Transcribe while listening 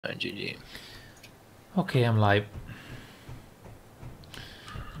GG. Okay, I'm live.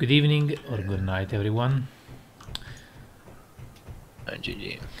 Good evening or good night, everyone.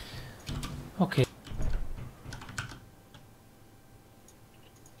 GG. Okay.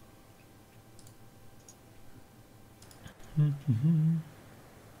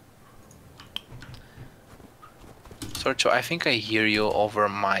 Sorcho, I think I hear you over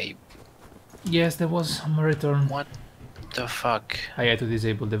my... Yes, there was some return. What the fuck? I had to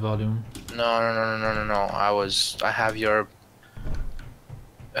disable the volume. No. I have your...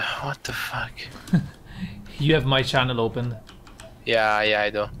 What the fuck? You have my channel opened. Yeah, I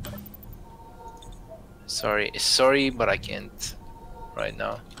do. Sorry, but I can't right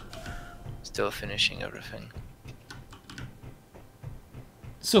now. Still finishing everything.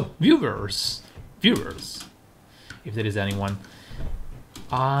 So, viewers, if there is anyone,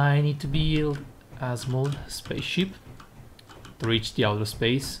 I need to build a small spaceship to reach the outer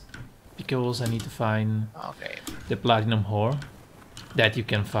space because I need to find the platinum ore that you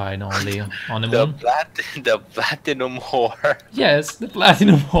can find only on the moon. The platinum ore. Yes, the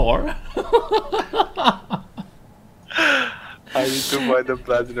platinum ore. I need to find the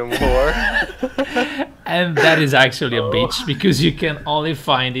platinum ore. And that is actually a bitch because you can only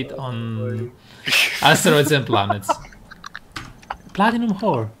find it on asteroids and planets. Platinum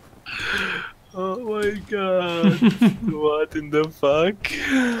ore. Oh my god. What in the fuck?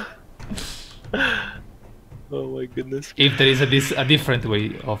 Oh my goodness. If there is a different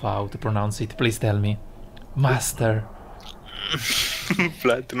way of how to pronounce it, please tell me. Master.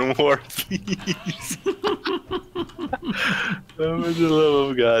 Platinum ore, please. Oh, for the love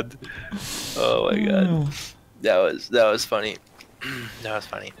of God. Oh my god. That was funny. That was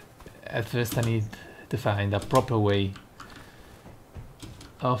funny. At first I need to find a proper way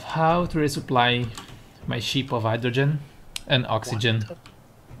of how to resupply my ship of hydrogen and oxygen.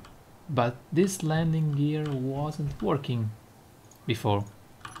 But this landing gear wasn't working before.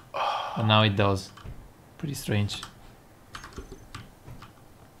 But now it does. Pretty strange.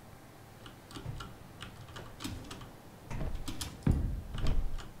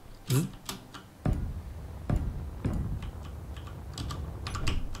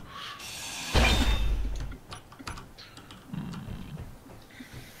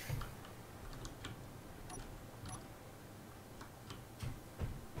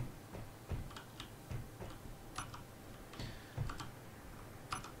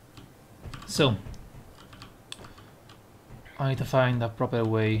 So, I need to find a proper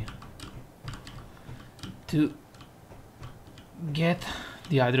way to get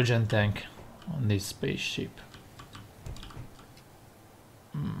the hydrogen tank on this spaceship.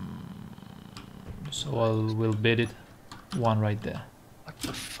 So I will bid it one right there. What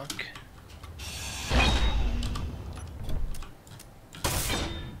the fuck?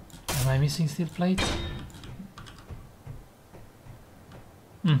 Am I missing steel plate?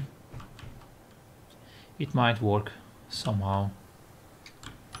 It might work somehow.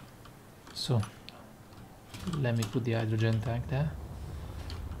 So let me put the hydrogen tank there.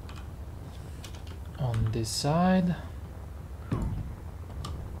 On this side.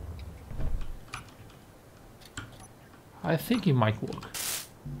 I think it might work.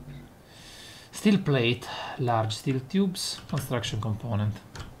 Steel plate, large steel tubes, construction component.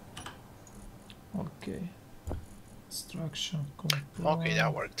 Okay. Construction component. Okay,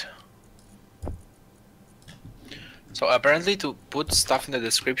 that worked. So apparently to put stuff in the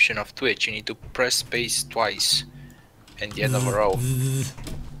description of Twitch, you need to press space twice and the end of a row.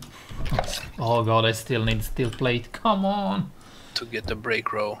 Oh god, I still need steel plate. Come on! To get the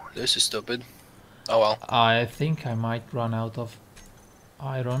break row. This is stupid. Oh well. I think I might run out of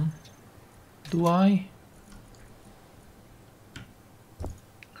iron. Do I?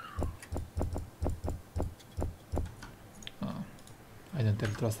 Oh, I don't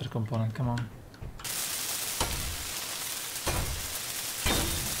have thruster component, come on.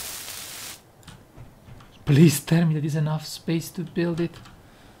 Please tell me there is enough space to build it.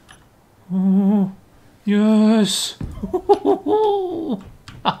 Oh, yes!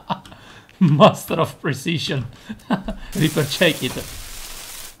 Master of precision. Reaper, check it.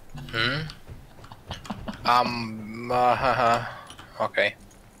 Okay.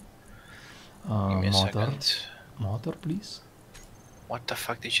 Give me a Motor. second. Motor, please. What the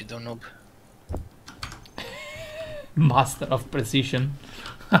fuck did you do, noob? Master of precision.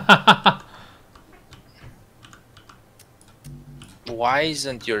 Why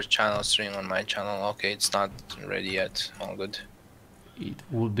isn't your channel streaming on my channel? Okay, it's not ready yet. All good. It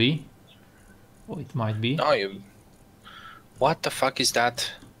would be. Or it might be. No, you... What the fuck is that?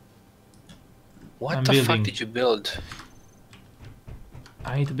 What I'm the building. fuck did you build?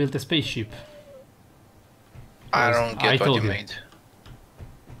 I need to build a spaceship. I Because don't get what told you made.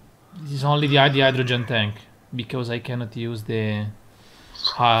 This is only the hydrogen tank because I cannot use the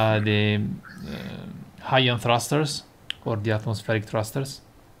ion thrusters or the atmospheric thrusters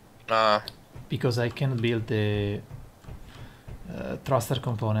because I can build the thruster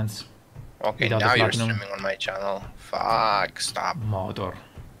components. Okay, without the now you're platinum. streaming on my channel. Fuck, stop. Motor.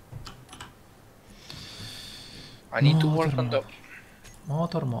 I need to work on the...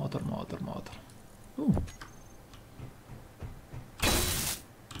 Motor. Ooh.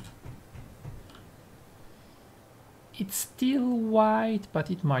 It's still white, but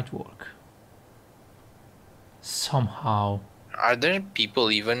it might work. Somehow. Are there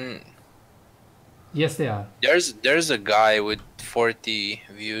people even... Yes, they are. There's a guy with 40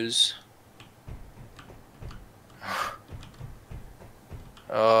 views.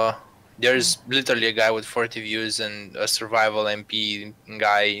 There's literally a guy with 40 views and a survival MP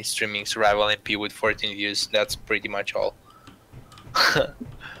guy streaming survival MP with 14 views. That's pretty much all.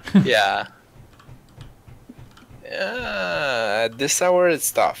 Yeah. Yeah, at this hour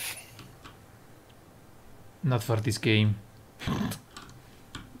it's tough. Not for this game.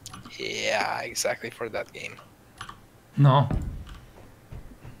 Yeah, exactly for that game. No.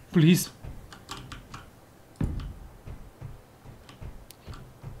 Please.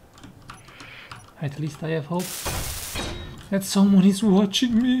 At least I have hope that someone is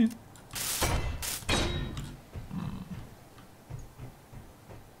watching me.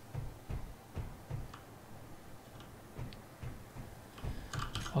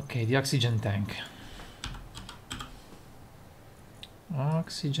 Okay, the oxygen tank.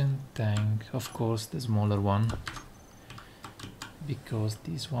 Oxygen tank, of course, the smaller one. Because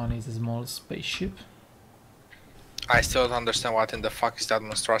this one is a small spaceship. I still don't understand what in the fuck is that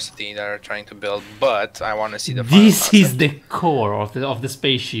monstrosity they're trying to build, but I want to see the final This is concept. the core of the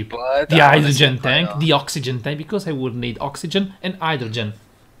spaceship. But The I wanna see hydrogen the tank, final. the oxygen tank, because I would need oxygen and hydrogen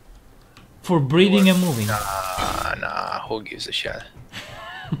for breathing and moving. Nah, who gives a shit?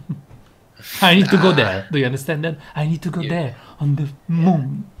 I need to go there. Do you understand that? I need to go there on the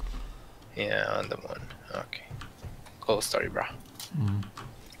moon. Yeah, on the moon. Okay. Cool story, bro.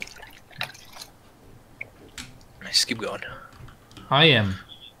 Let's keep going. I am.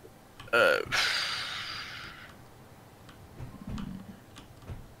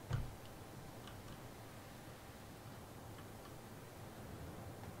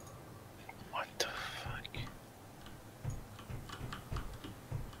 What the fuck?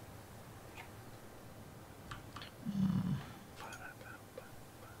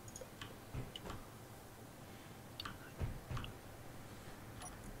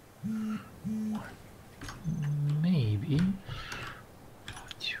 Maybe.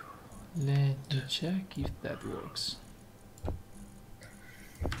 Let me check if that works.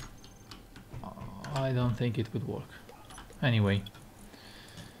 I don't think it would work. Anyway.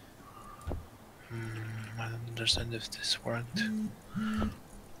 I don't understand if this worked.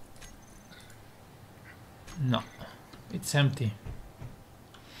 No. It's empty.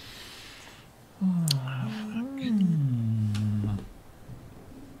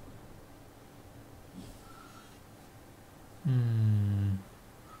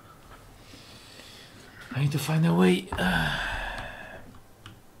 I need to find a way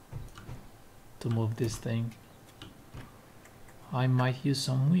to move this thing. I might use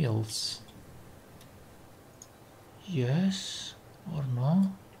some wheels. Yes or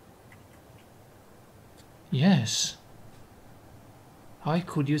no? Yes. I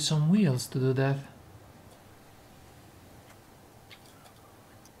could use some wheels to do that.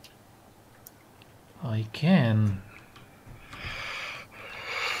 I can.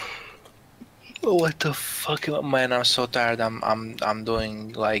 What the fuck, man? I'm so tired. I'm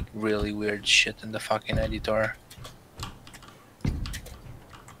doing like really weird shit in the fucking editor.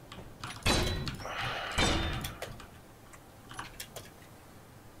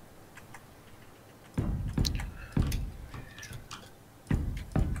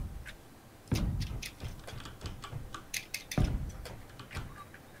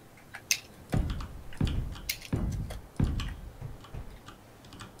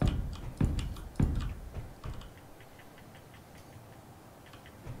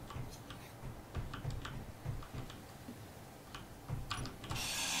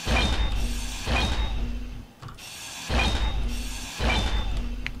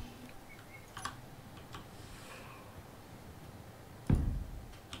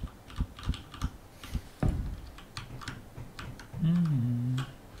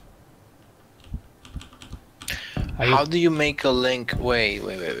 How do you make a link? Wait.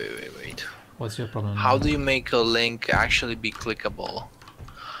 What's your problem? How do you make a link actually be clickable?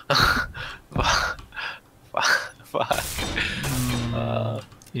 Fuck.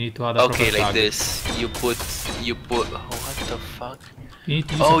 You need to add a Okay, proper like tag. this. You put. What the fuck? You need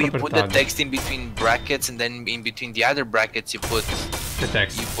to use Oh, a you proper put the tag. text in between brackets, and then in between the other brackets, you put The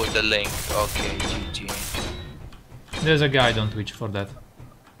text. the link. Okay, GG. There's a guide on Twitch for that.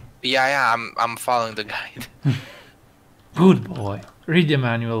 Yeah, I'm following the guide. Good boy. Read the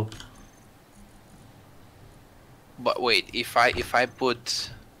manual. But wait, if I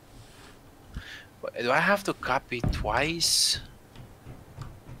put, do I have to copy twice?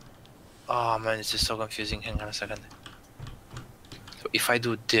 Oh man, it's just so confusing. Hang on a second. So if I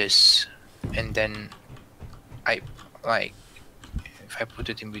do this, and then if I put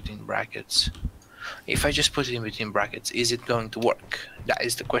it in between brackets, if I just put it in between brackets, is it going to work? That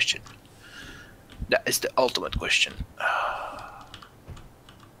is the question. That is the ultimate question.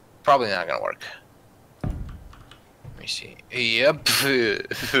 Probably not gonna work. Let me see. Yep.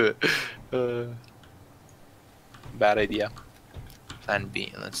 Bad idea. Plan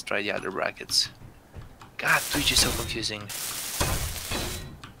B. Let's try the other brackets. God, Twitch is so confusing.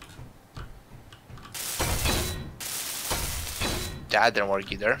 That didn't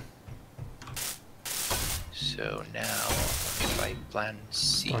work either. So now, if I plan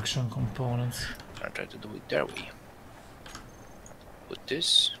C, Construction components. I'll try to do it their way. Put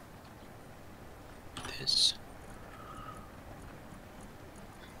this. This.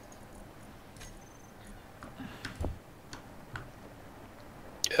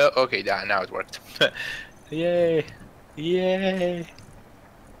 Oh, okay, now it worked. Yay! Yay!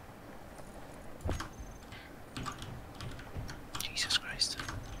 Jesus Christ.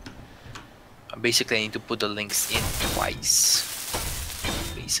 Basically, I need to put the links in twice.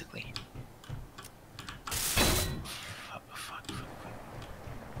 Basically. Fuck.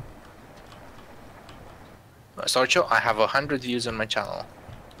 Sorcho, I have 100 views on my channel.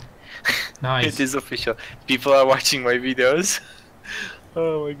 Nice. It is official. People are watching my videos.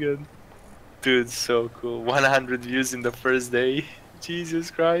 Oh my god. Dude, so cool. 100 views in the first day.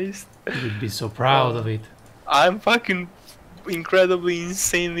 Jesus Christ. You would be so proud of it. I'm fucking incredibly,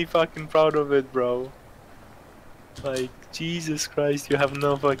 insanely fucking proud of it, bro. Like, Jesus Christ, you have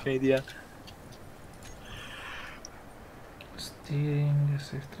no fucking idea. Steering,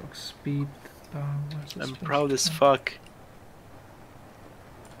 safe lock speed, power. I'm proud as fuck.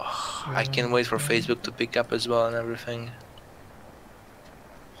 Oh, I can't wait for Facebook to pick up as well and everything.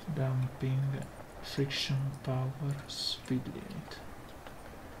 Damping, friction, power, speed limit.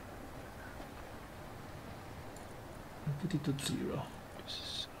 I'll put it to 0.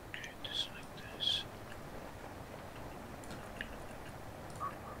 Okay, just like this.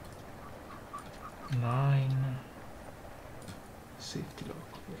 Nine. Safety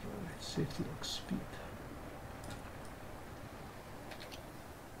lock, right. Safety lock speed.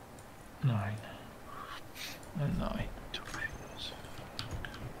 9. And 9.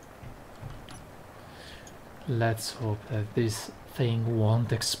 Let's hope that this thing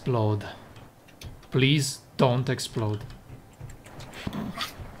won't explode. Please don't explode.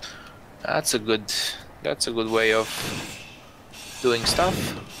 That's a good way of doing stuff.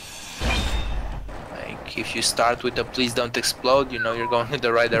 Like if you start with the please don't explode, you know you're going in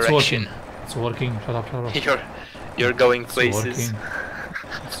the right direction. It's working. Shut up, shut up. You're going It's places. working.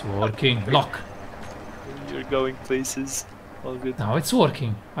 It's working. Lock. You're going places. All good. Now it's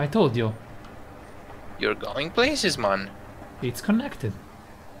working. I told you. You're going places, man. It's connected.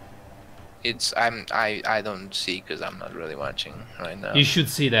 I don't see because I'm not really watching right now. You should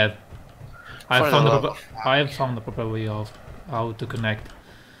see that. I have found the proper way of how to connect.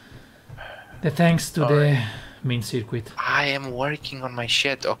 Thanks to the main circuit. I am working on my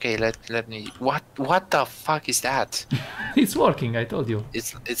shit. Okay, let me. What the fuck is that? It's working. I told you.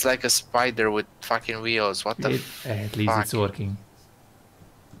 It's like a spider with fucking wheels. What the? At least it's working.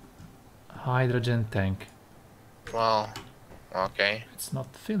 Hydrogen tank. Well, okay. It's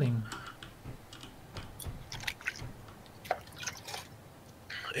not filling.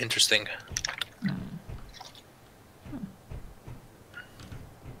 Interesting.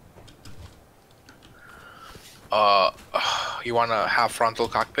 You wanna have frontal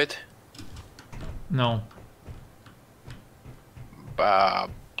cockpit? No.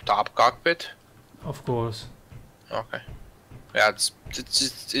 Top cockpit? Of course. Okay. Yeah,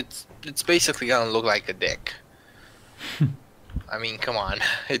 it's basically gonna look like a dick. I mean, come on.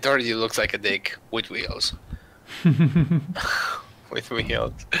 It already looks like a dick with wheels. With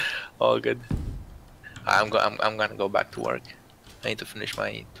wheels. All good. I'm gonna go back to work. I need to finish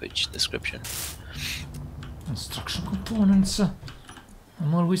my Twitch description. Construction components.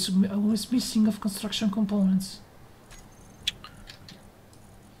 I'm always missing of construction components.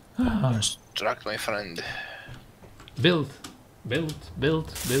 Construct, my friend. Build, build,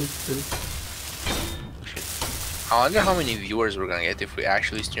 build, build, build. I wonder how many viewers we're gonna get if we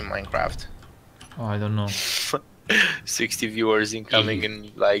actually stream Minecraft. Oh, I don't know. 60 viewers incoming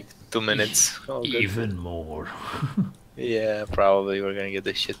in like 2 minutes. Oh, good. Even more. Yeah, probably we're gonna get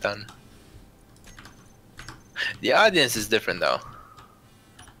this shit done. The audience is different though.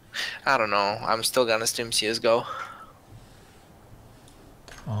 I don't know. I'm still gonna stream CSGO.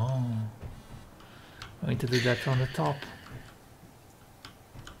 Oh. Going to do that on the top.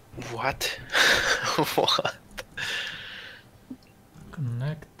 What? What?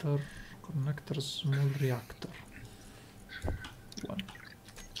 Connector, small reactor. One.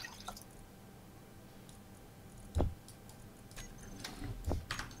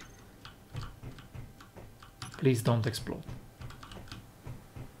 Please don't explode.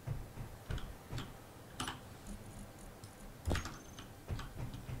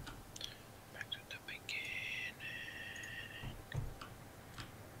 Back to the beginning.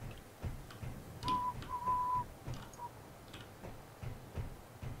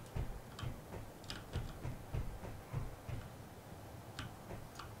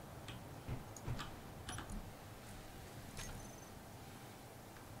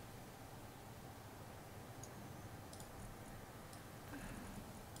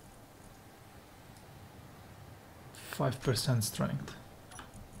 5% strength.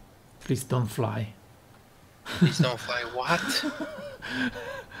 Please don't fly. Please don't fly. What?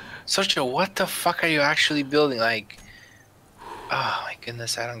 Such a what the fuck are you actually building? Like, oh my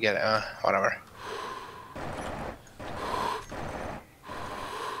goodness, I don't get it. Whatever.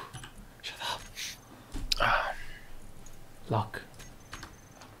 Shut up. Ah. Lock.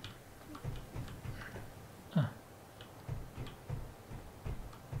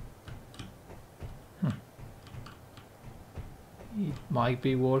 It might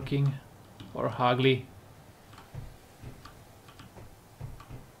be working. Or ugly.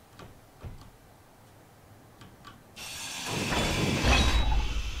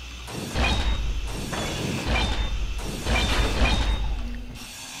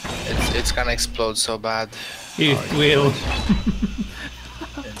 It's gonna explode so bad. It will.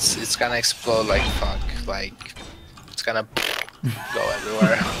 It's gonna explode like fuck. Like it's gonna go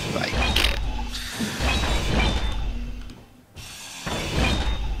everywhere. Like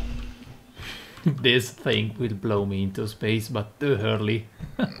This thing will blow me into space, but too early.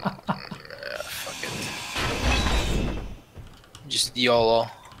 fuck it. Just YOLO.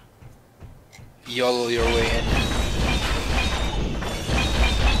 YOLO your way in.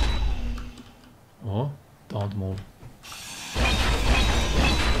 Oh, don't move.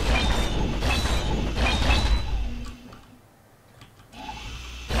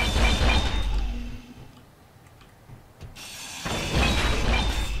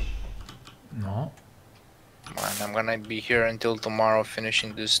 No. Man, I'm gonna be here until tomorrow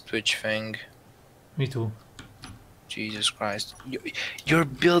finishing this Twitch thing. Me too. Jesus Christ. You're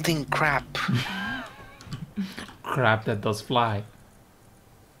building crap. Crap that does fly.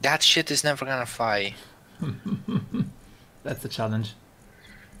 That shit is never gonna fly. That's the challenge.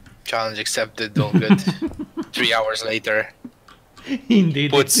 Challenge accepted, all good. 3 hours later.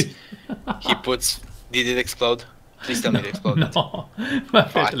 Indeed. He puts. Did it explode? Please tell me it exploded. No,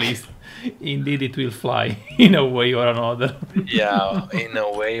 but at least, indeed, it will fly in a way or another. Yeah, in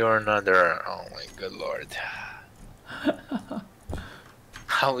a way or another. Oh my good lord.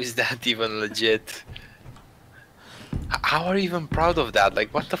 How is that even legit? How are you even proud of that?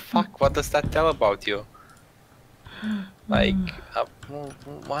 Like, what the fuck? What does that tell about you? Like,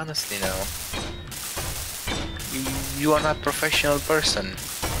 honestly now. You are not professional person.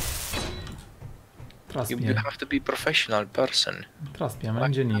 Trust You me. have to be professional person. Trust me, I'm an Like,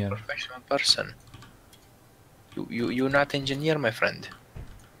 engineer. you're a professional person. You're not engineer, my friend.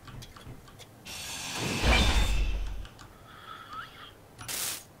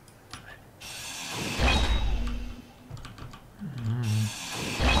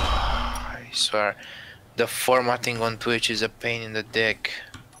 I swear, the formatting on Twitch is a pain in the dick.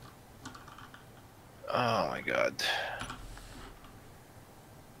 Oh my god.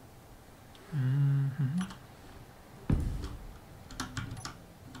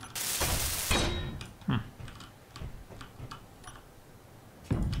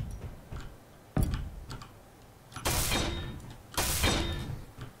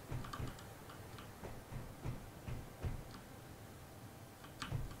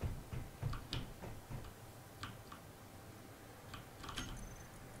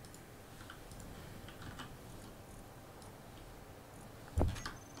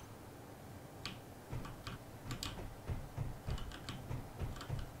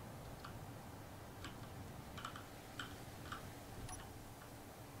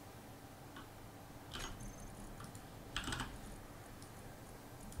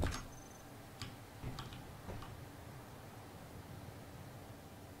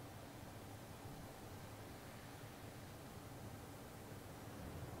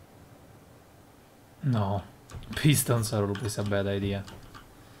 No, pistons are always a bad idea.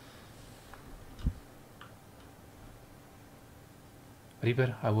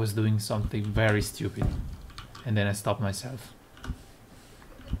 Reaper, I was doing something very stupid, and then I stopped myself.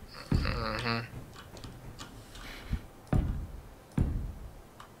 Mm-hmm.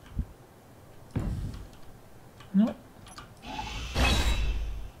 No.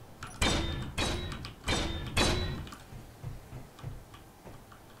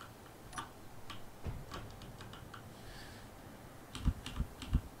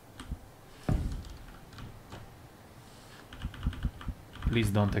 Please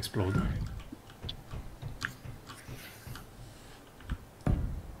don't explode.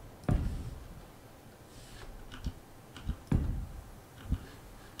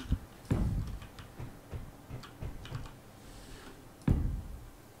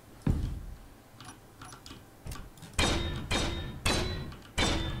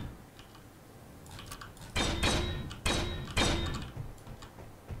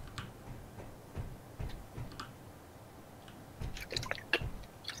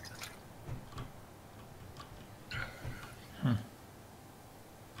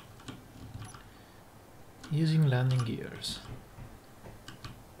 Using landing gears.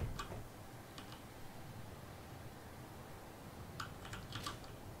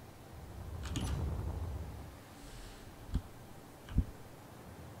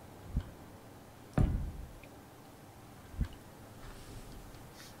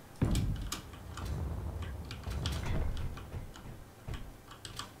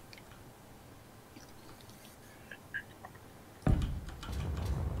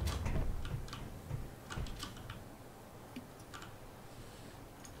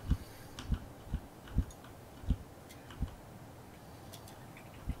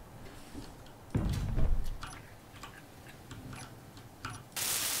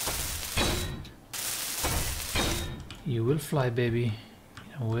 You will fly, baby,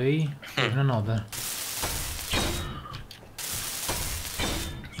 in a way or in another.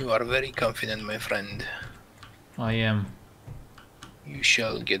 You are very confident, my friend. I am. You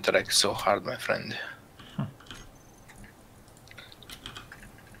shall get wrecked so hard, my friend.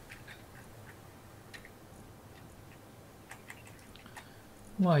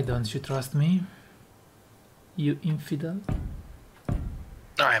 Why don't you trust me, you infidel?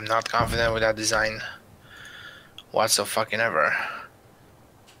 I am not confident with that design whatsoever.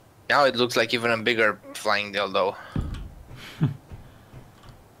 Now it looks like even a bigger flying dildo.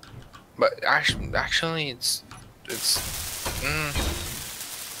 But actually, it's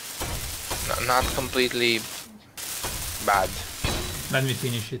not completely bad. Let me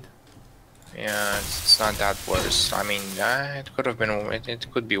finish it. Yeah, it's not that worse. I mean, it could have been.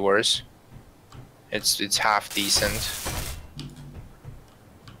 It could be worse. It's half decent.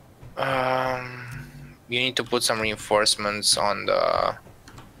 You need to put some reinforcements on the.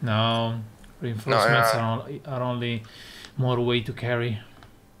 No, reinforcements are only more weight to carry.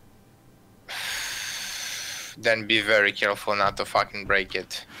 Then be very careful not to fucking break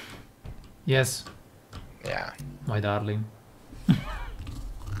it. Yes. Yeah. My darling.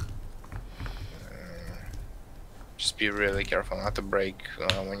 Just be really careful not to break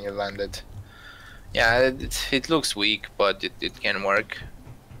when you land it. Yeah, it looks weak, but it can work.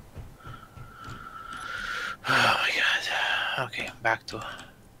 Oh my god. Okay, back to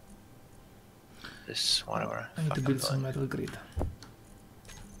this, whatever. I need to build some metal grid.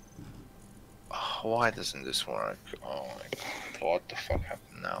 Oh, why doesn't this work? Oh my god, what the fuck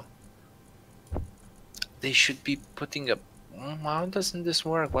happened now? They should be putting a... How doesn't this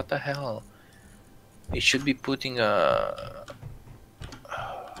work? What the hell? It should be putting a...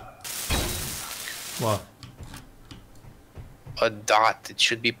 What? A dot. It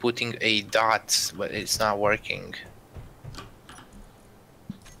should be putting a dot, but it's not working.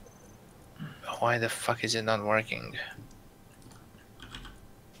 Why the fuck is it not working?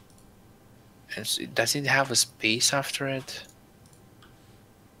 Does it have a space after it?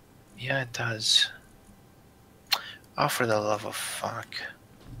 Yeah, it does. Oh, for the love of fuck.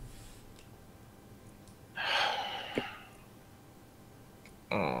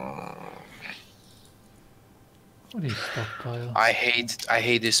 What is stockpile? I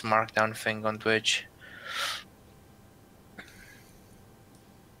hate this markdown thing on Twitch.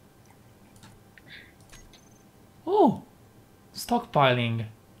 Oh! Stockpiling.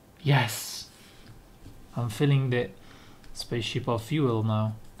 Yes! I'm filling the spaceship of fuel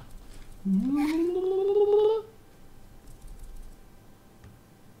now.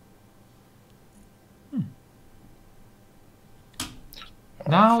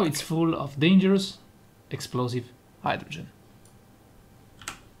 Now it's full of dangerous, explosive hydrogen.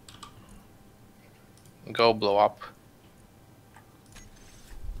 Go blow up.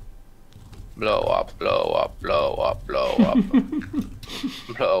 Blow up, blow up, blow up, blow up.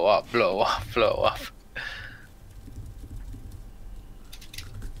 Blow up, blow up, blow up.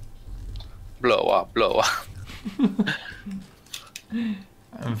 Blow up, blow up.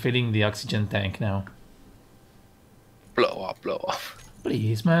 I'm filling the oxygen tank now. Blow up, blow up.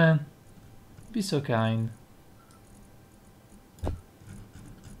 Please, man. Be so kind.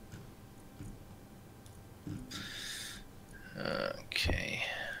 Okay.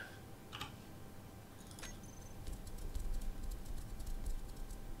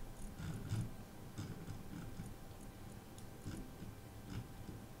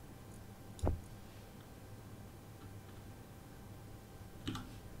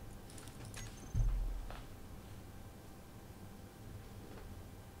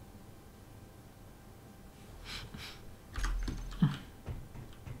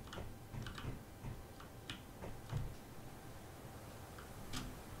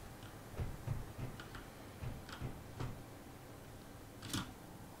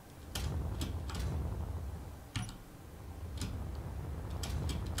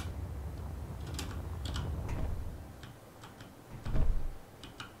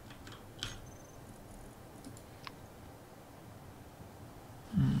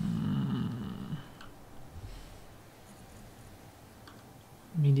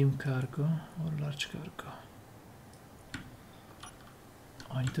 Medium cargo or large cargo?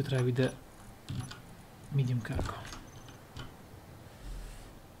 I need to try with the medium cargo.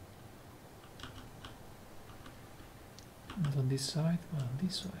 Not on this side, but on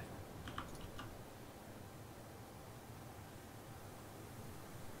this side.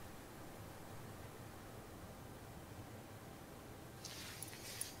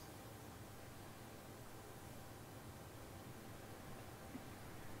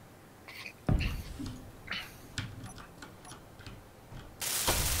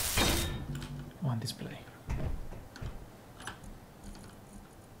 On display.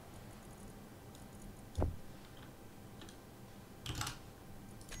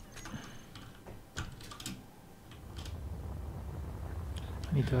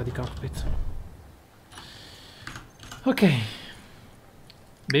 I need to add the cockpit. Okay.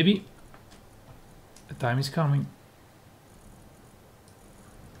 Baby. The time is coming.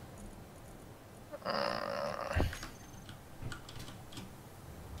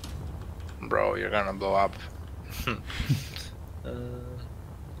 Bro, you're gonna blow up.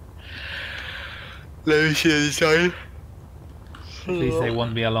 Let me see this side. At least I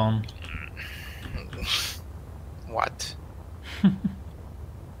won't be alone. What?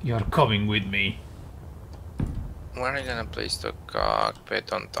 You're coming with me. Where are you gonna place the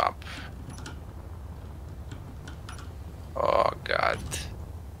cockpit on top? Oh god.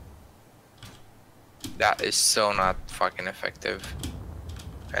 That is so not fucking effective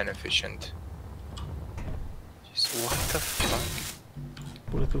and efficient. Just what the fuck?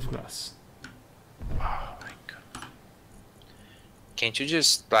 Bulletproof glass. Oh my god. Can't you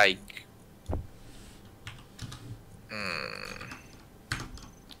just like...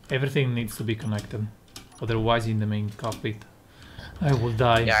 Everything needs to be connected. Otherwise in the main cockpit I will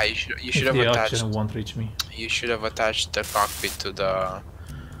die. Yeah, you should if have the attached... oxygen won't reach me. You should have attached the cockpit to the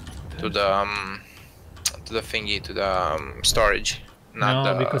thingy, to the storage. Not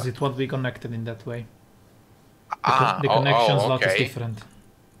No, the... because it won't be connected in that way. The oh, connection slot is okay. different.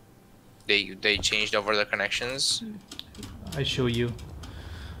 They changed over the connections. I show you.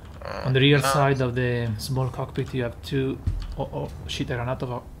 On the rear no. side of the small cockpit you have two... Oh shit, I ran out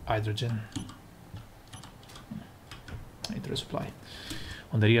of hydrogen. I need to resupply.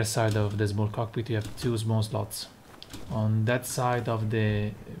 On the rear side of the small cockpit you have two small slots. On that side of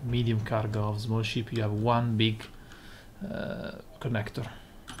the medium cargo of small ship you have one big connector.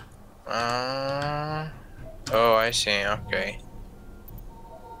 Oh, I see, okay.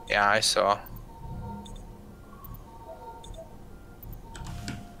 Yeah, I saw.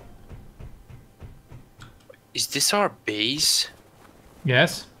 Is this our base?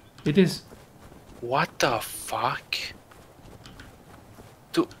 Yes, it is. What the fuck?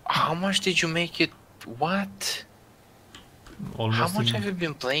 Dude, how much did you make it? What? Almost How much have you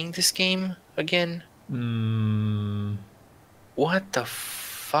been playing this game again? What the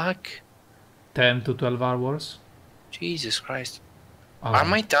fuck? 10 to 12 hours. Jesus Christ. Oh. Are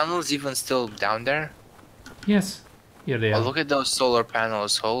my tunnels even still down there? Yes, here they Oh, are. look at those solar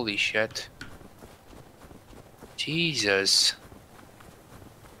panels. Holy shit. Jesus.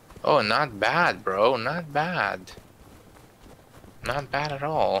 Oh, not bad, bro. Not bad. Not bad at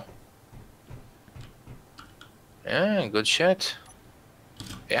all. Yeah, good shit.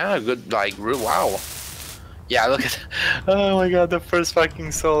 Yeah, good, like, wow. Yeah, look at. Oh my god, the first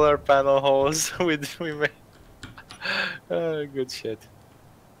fucking solar panel holes we made. Good shit.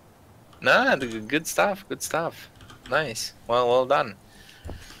 Nah, good stuff. Good stuff. Nice. Well done.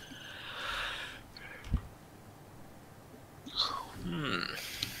 Hmm.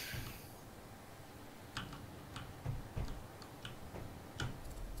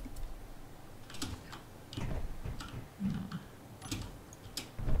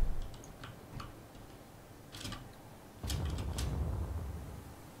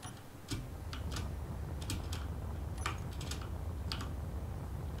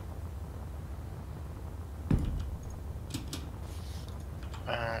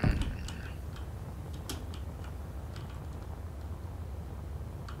 Um.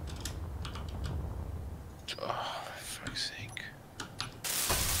 Oh, for fuck's sake.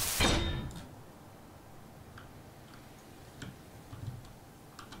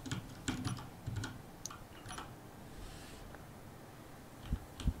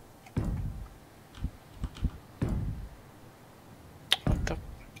 What the?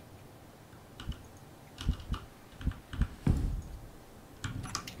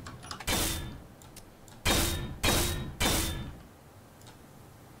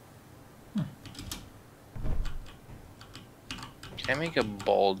 Can I make a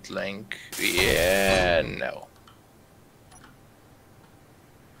bold link? Yeah, no.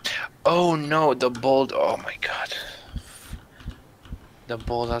 Oh no, the bold. Oh my god. The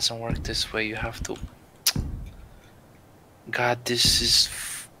bold doesn't work this way. You have to. God, this is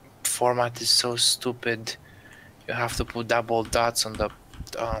format is so stupid. You have to put double dots on the.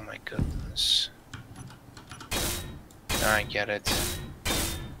 Oh my goodness. I get it.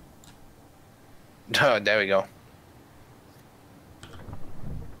 Oh, there we go.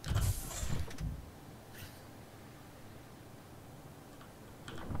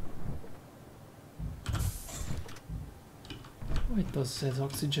 Why does says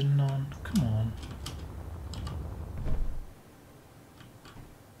oxygen on? Come on.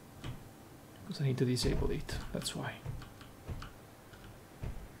 Because I need to disable it, that's why.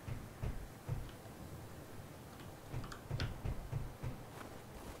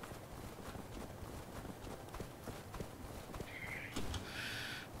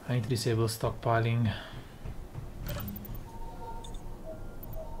 I need to disable stockpiling.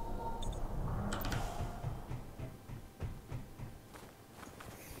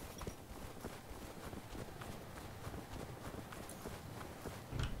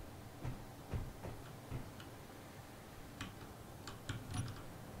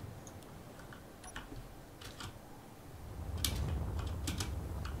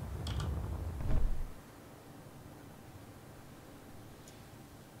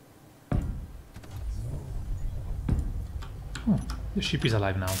 Oh, the ship is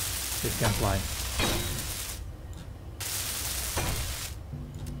alive now. It can fly.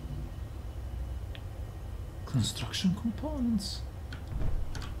 Construction components.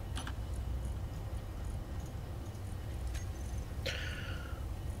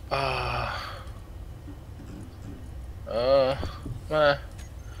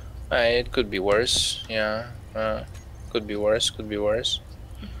 It could be worse. Yeah. Could be worse. Could be worse.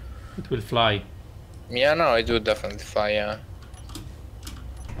 It will fly. Yeah, no, it would definitely fly. Yeah.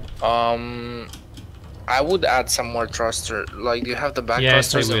 I would add some more thruster. Like, do you have the back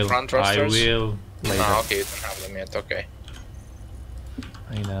thrusters and front thrusters? I will. Later. Oh, okay, you don't have them yet. Okay.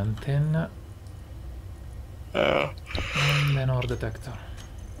 I need an antenna. And then ore detector.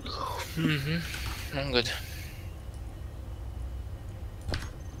 I'm good.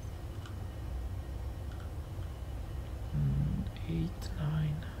 Eight,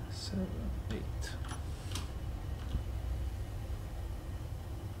 9, 7, 8.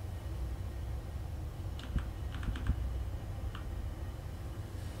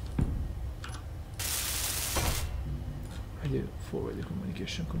 I do forward the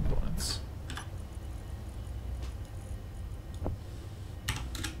communication components.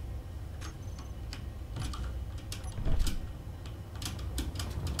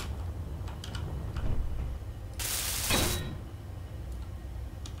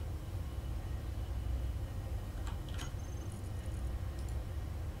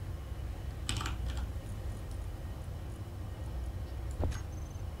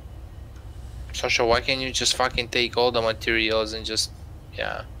 Sasha, why can't you just fucking take all the materials and just,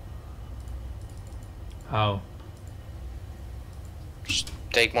 yeah. How? Just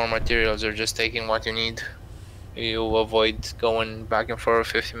take more materials or just taking what you need. You avoid going back and forth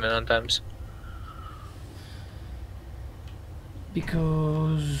 50 million times.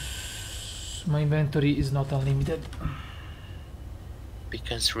 Because my inventory is not unlimited.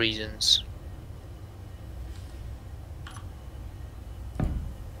 Because reasons.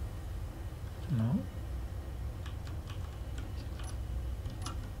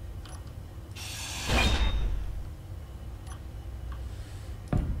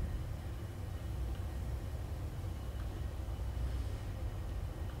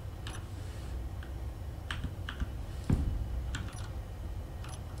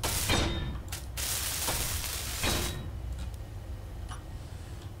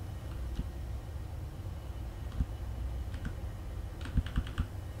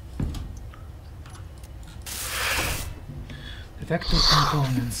 Detector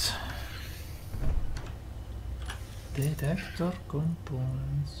components. Detector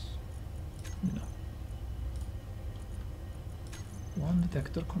components. No. One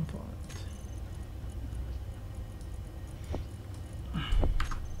detector component.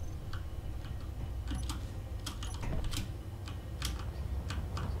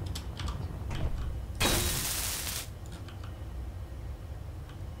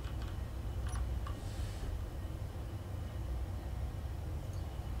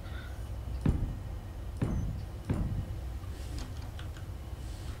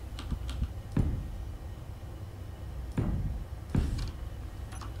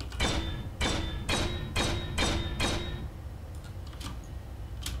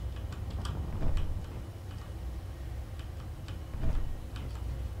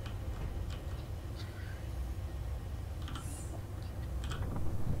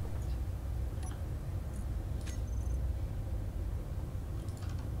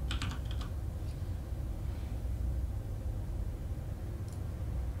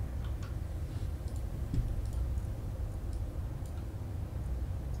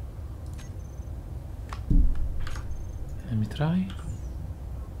 Let me try.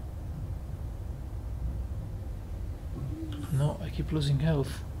 No, I keep losing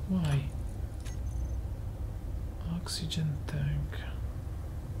health. Why? Oxygen tank.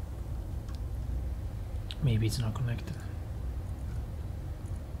 Maybe it's not connected.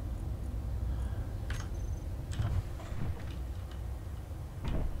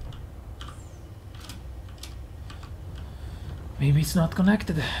 Maybe it's not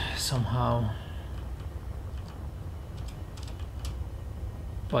connected somehow.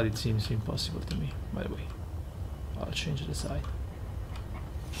 But it seems impossible to me, by the way. I'll change the side.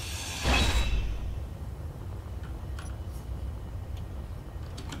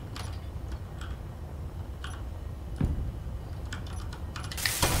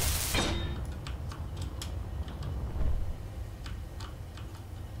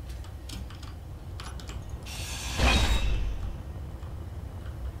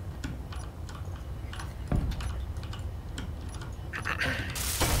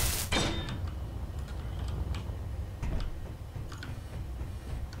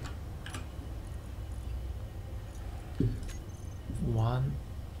 One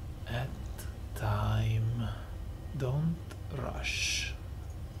at a time. Don't rush.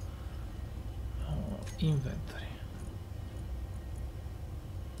 Oh, inventory.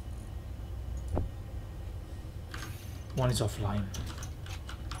 One is offline.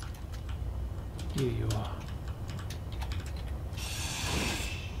 Here you are.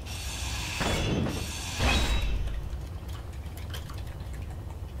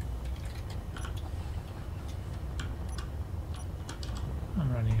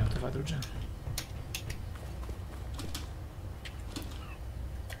 I'm running out of hydrogen.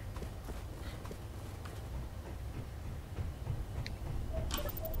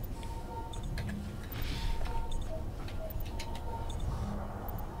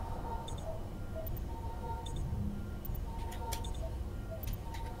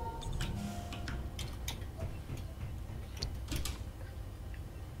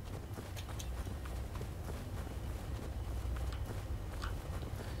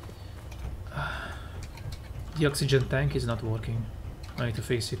 The oxygen tank is not working. I need to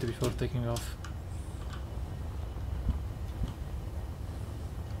fix it before taking off.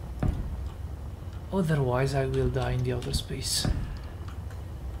 Otherwise I will die in the outer space.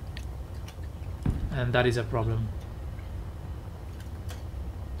 And that is a problem.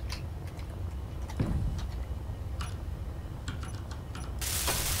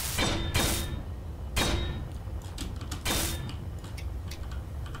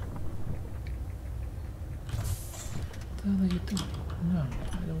 No,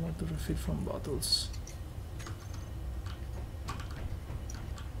 I don't want to refill from bottles.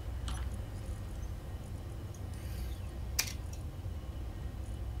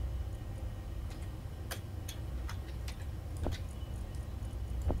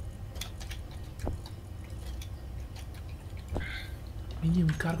 Medium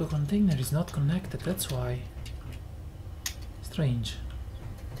cargo container is not connected, that's why. Strange.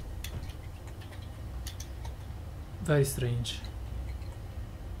 Very strange.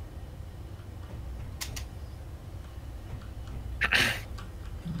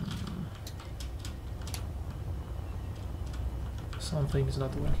 Something is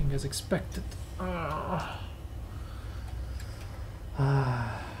not working as expected.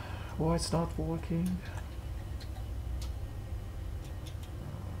 Why it's not working?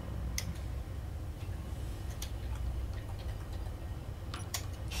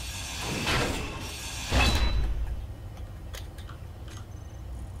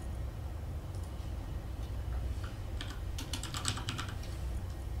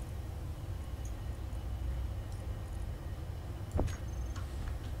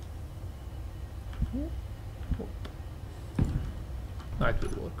 No, it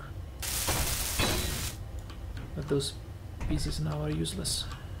will work. But those pieces now are useless.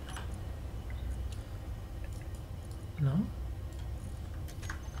 No?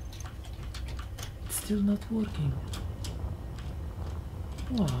 It's still not working.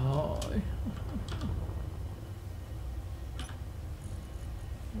 Why?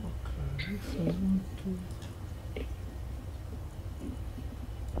 Okay, if I want to...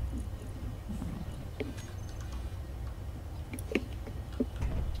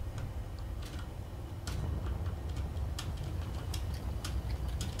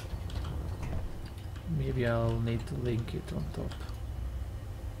 Maybe I'll need to link it on top.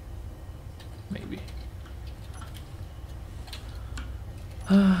 Maybe.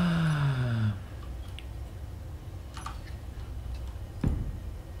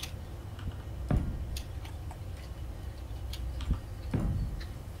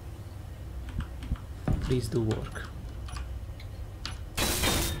 Please do work.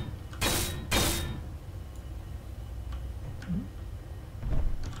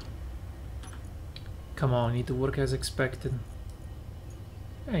 Come on, need to work as expected.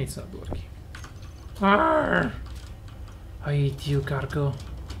 And it's not working. Arrgh! I hate you, cargo.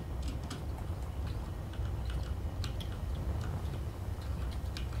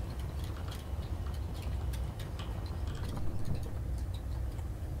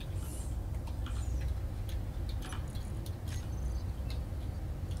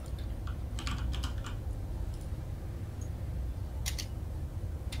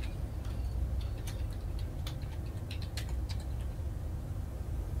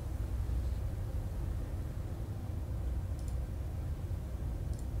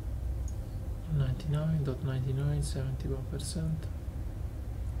 .99, 71%.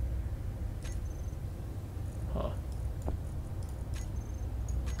 Huh.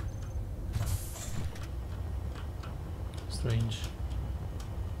 Strange.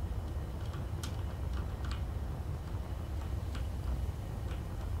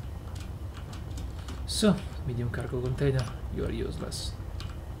 So, medium cargo container, you are useless.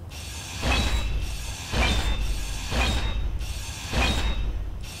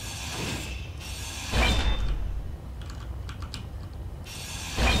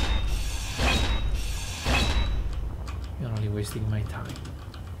 Wasting my time.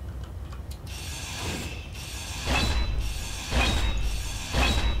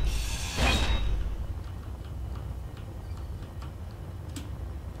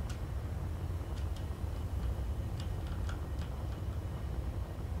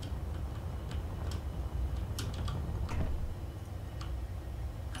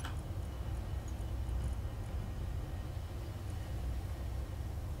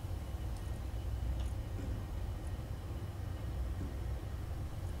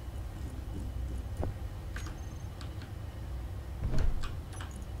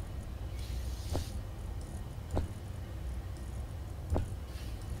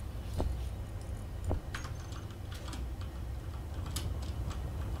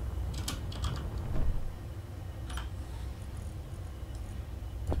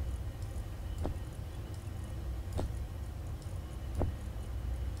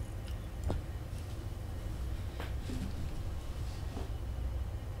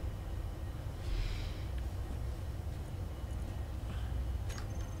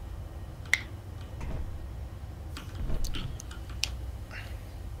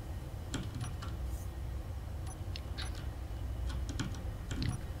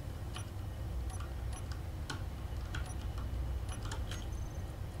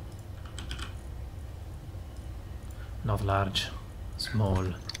 Not large, small.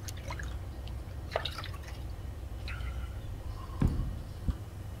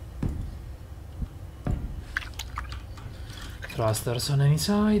 Thrusters on any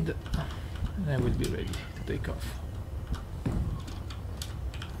side, and I will be ready to take off.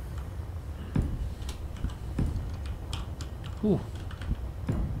 Ooh,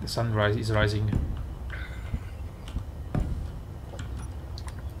 the sunrise is rising.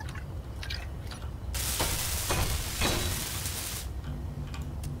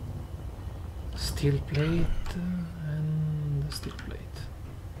 Steel plate and steel plate.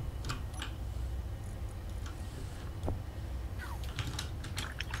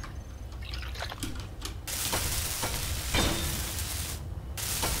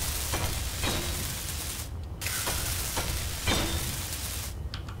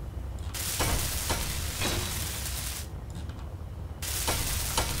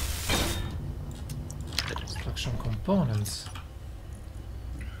 Construction components.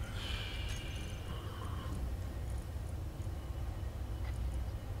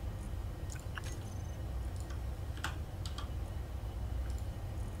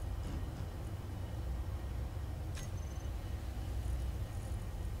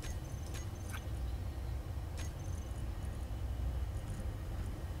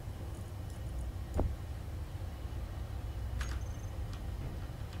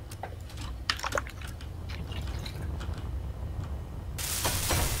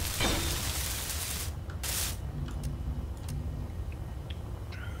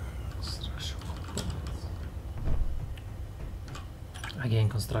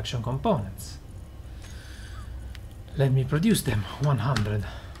 construction components. Let me produce them. 100.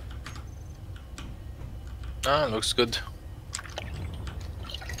 Ah, looks good.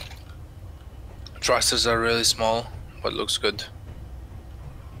 Thrusters are really small, but looks good.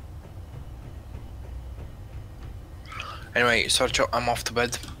 Anyway, Sorcho, I'm off to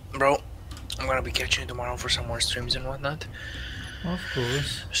bed. Bro, I'm gonna be catching you tomorrow for some more streams and whatnot. Of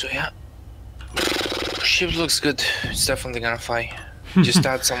course. So yeah. Ship looks good. It's definitely gonna fly. Just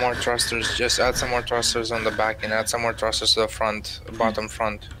add some more thrusters. Just add some more thrusters on the back and add some more thrusters to the front, bottom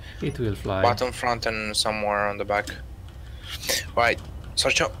front. It will fly. Bottom front and some more on the back. Alright,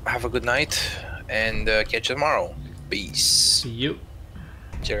 Sorcho, have a good night and catch you tomorrow. Peace. See you.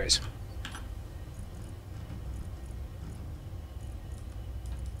 Cheers.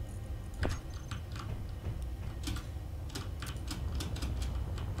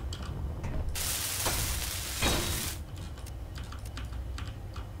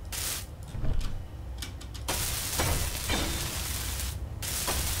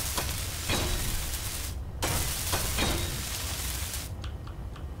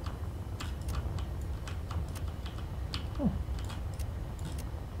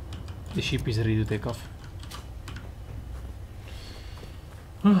 The ship is ready to take off.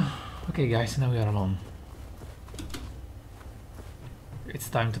 Okay guys, now we are alone. It's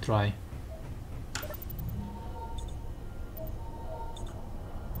time to try.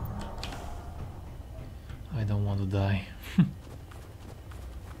 I don't want to die.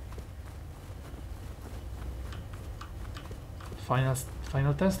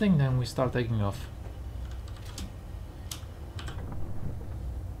 Final testing, then we start taking off.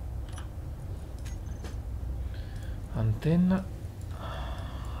 Antenna.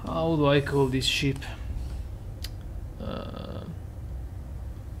 How do I call this ship?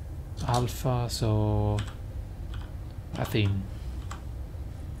 Alpha, so Athene.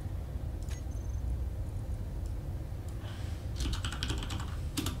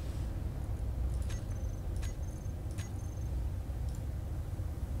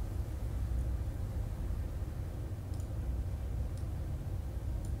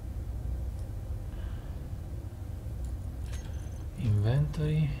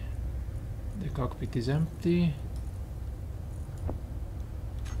 Inventory. The cockpit is empty.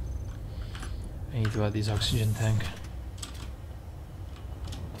 I need to add this oxygen tank.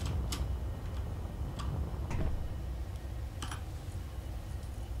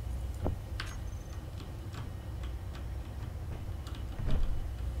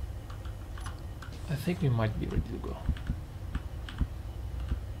 I think we might be ready to go.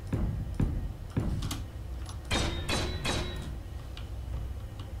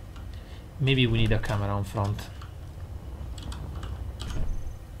 Maybe we need a camera on front.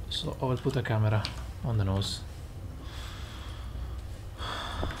 So I will put a camera on the nose.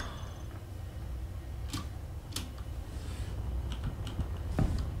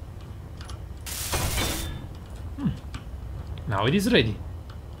 Now it is ready.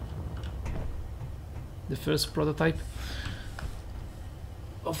 The first prototype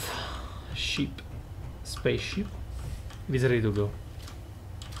of spaceship is ready to go.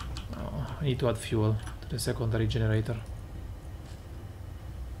 I need to add fuel to the secondary generator.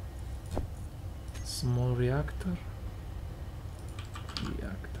 Small reactor.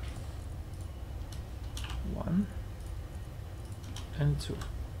 1 and 2.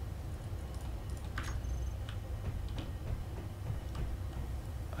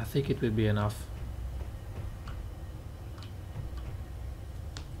 I think it will be enough.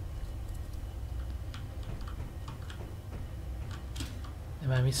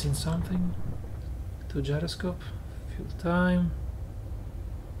 Am I missing something? 2 gyroscope, fuel time.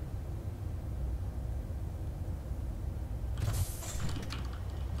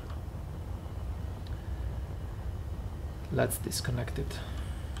 Let's disconnect it.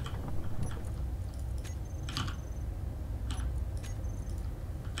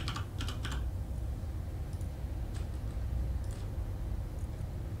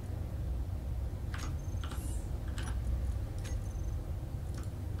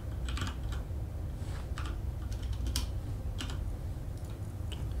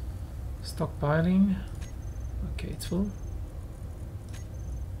 Stockpiling. Okay, it's full.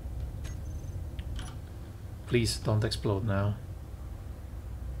 Please don't explode now.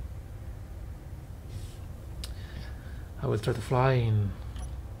 I will try to fly in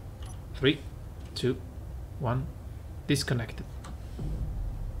 3, 2, 1. Disconnected.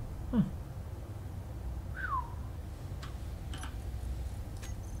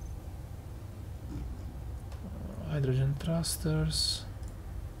 Hydrogen thrusters.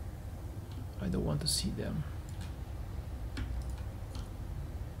 I don't want to see them.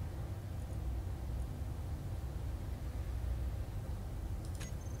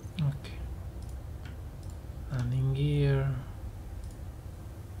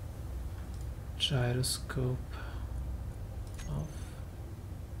 Gyroscope off.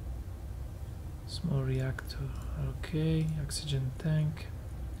 Small reactor, okay. Oxygen tank.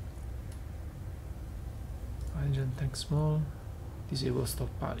 Hydrogen tank small. Disable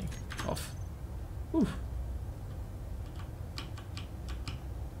stockpiling off. Oof.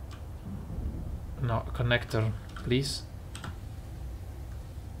 No, connector, please.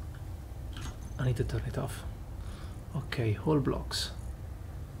 I need to turn it off. Okay, whole blocks.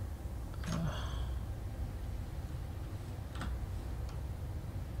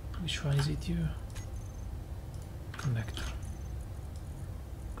 Which one is it here? Connector.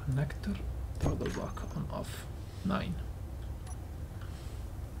 Connector, throttle block on off. 9.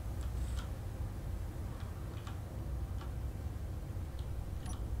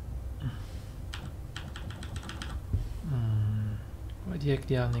 Why the heck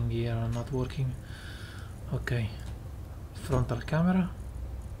the landing gear are not working? Okay. Frontal camera.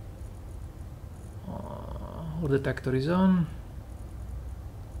 Ore detector is on.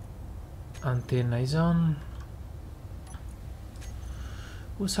 Antenna is on.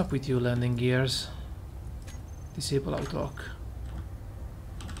 What's up with you landing gears? Disable outlock.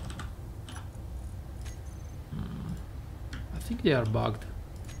 I think they are bugged.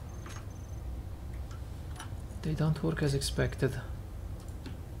 They don't work as expected.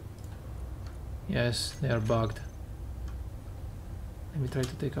 Yes, they are bugged. Let me try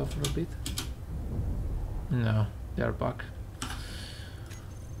to take off for a bit. No, they are bugged.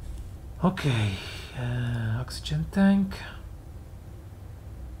 Okay, oxygen tank.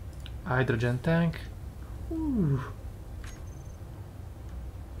 Hydrogen tank. Ooh.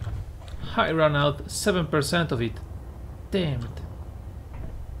 I ran out 7% of it. Damn it.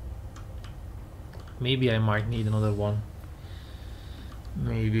 Maybe I might need another one.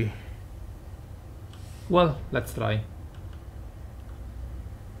 Maybe. Well, let's try.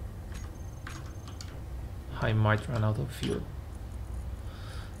 I might run out of fuel.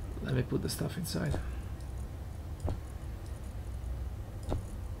 Let me put the stuff inside.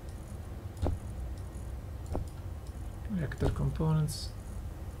 Reactor components,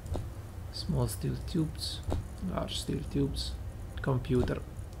 small steel tubes, large steel tubes, computer,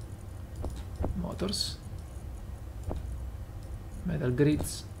 motors, metal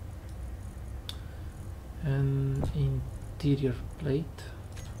grids, and interior plate.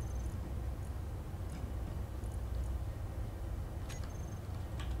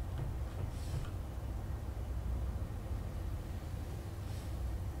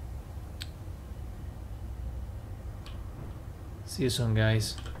 See you soon,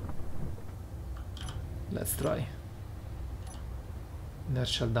 guys. Let's try.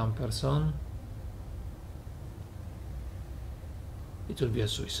 Inertial dampers on. It will be a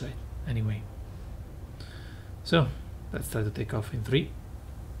suicide anyway. So let's try to take off in 3,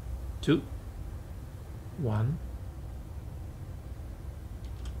 2, 1.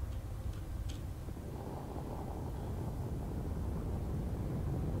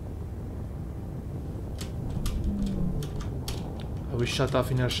 We shut off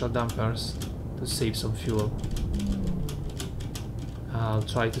inertial dampers to save some fuel. I'll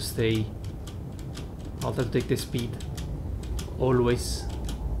try to take the speed always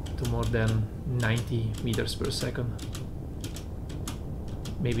to more than 90 meters per second.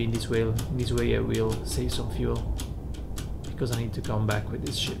 Maybe in this way I will save some fuel, because I need to come back with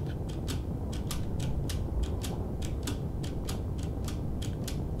this ship.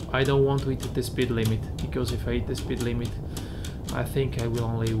 I don't want to hit the speed limit, because if I hit the speed limit, I think I will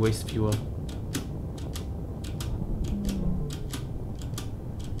only waste fuel.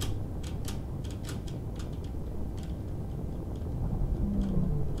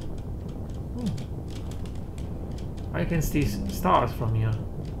 I can see stars from here.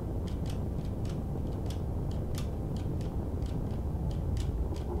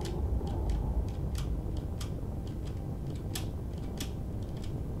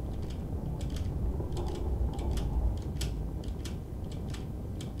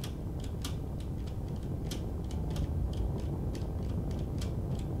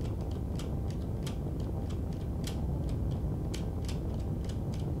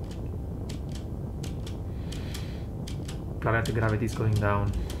 Planetary gravity is going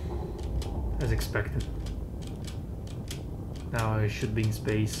down, as expected. Now I should be in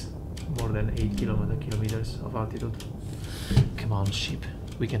space, more than 8 kilometers of altitude. Come on, ship,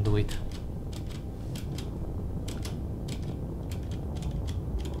 we can do it.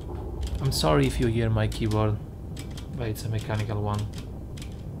 I'm sorry if you hear my keyboard, but it's a mechanical one.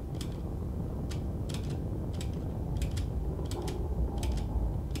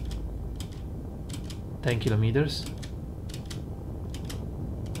 $10 kilometers.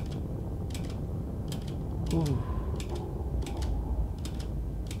 Ooh.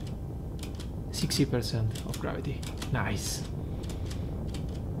 60% of gravity. Nice.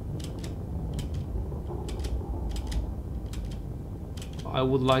 I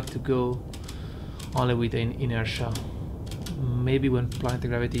would like to go only with an inertia. Maybe when planetary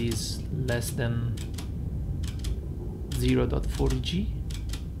gravity is less than 0.4 g.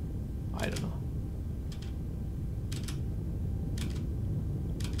 I don't know.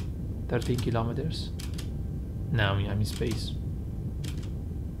 13 kilometers. Now I'm in space.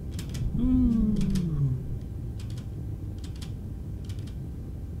 Ooh.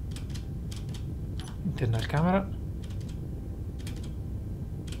 Internal camera.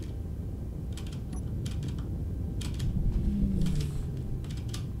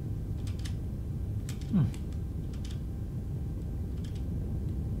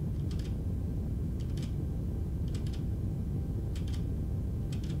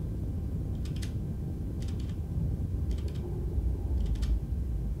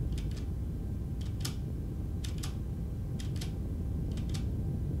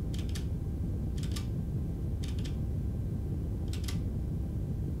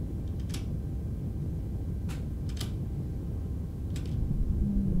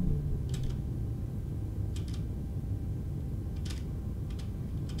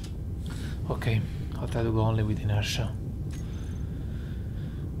 Okay, I'll try to go only with inertia.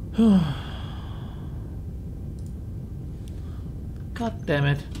 God damn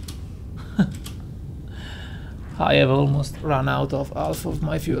it. I have almost run out of half of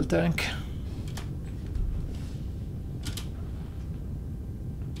my fuel tank.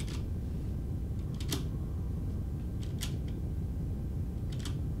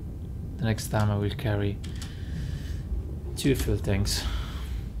 The next time I will carry 2 fuel tanks,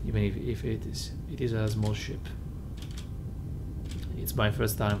 even if it is a small ship. It's my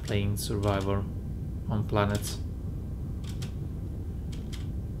first time playing Survivor on planets.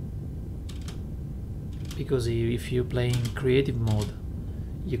 Because if you play in creative mode,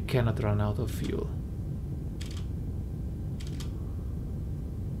 you cannot run out of fuel.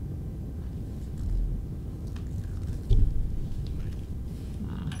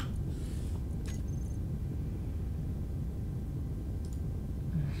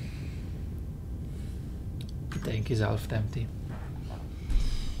 The tank is half empty.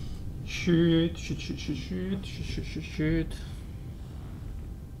 Shoot.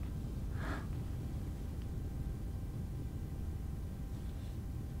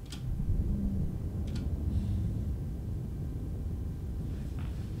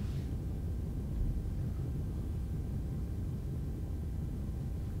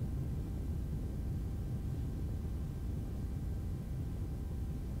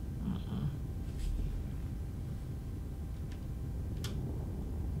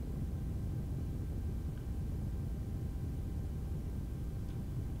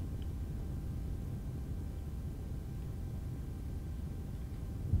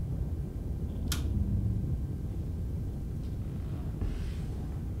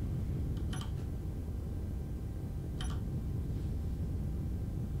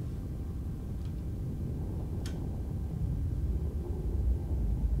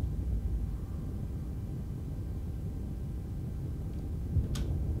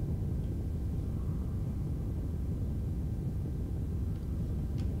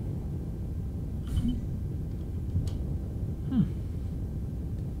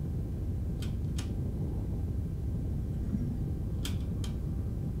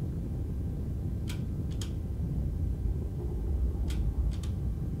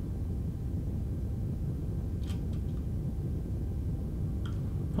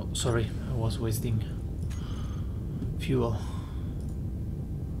 Sorry, I was wasting fuel.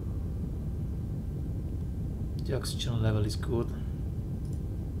 The oxygen level is good,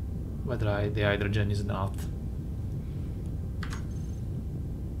 but the hydrogen is not.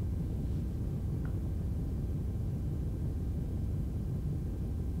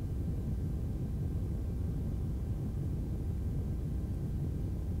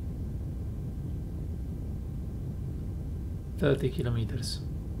 "30 kilometers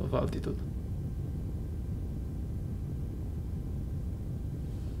of altitude.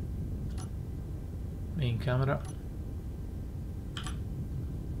 Main camera.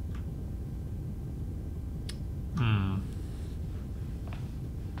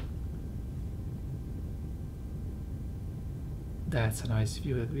 That's a nice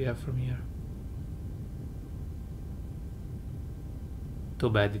view that we have from here. Too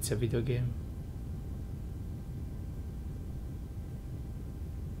bad it's a video game.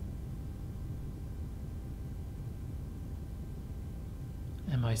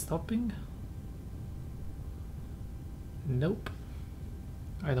 Am I stopping? Nope.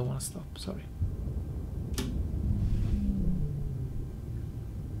 I don't want to stop, sorry.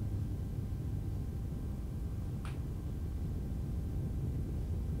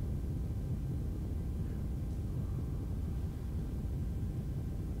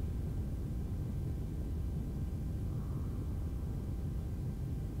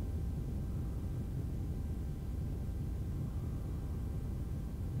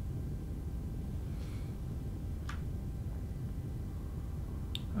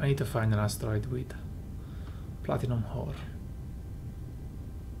 I need to find an asteroid with platinum ore.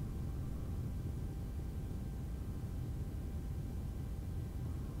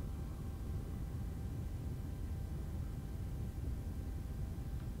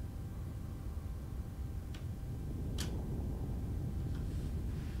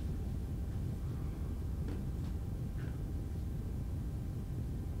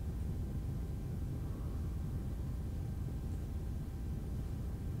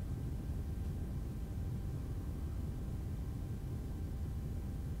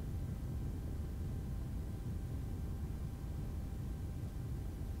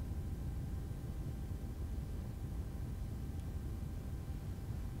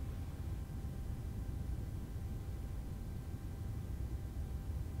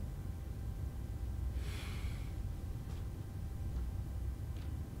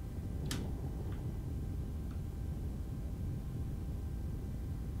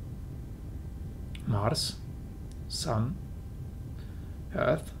 Mars, Sun,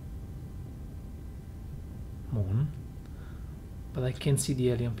 Earth, Moon, but I can't see the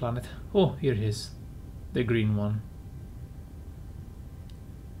alien planet. Oh, here it is, the green one.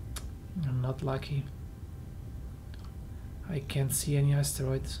 I'm not lucky. I can't see any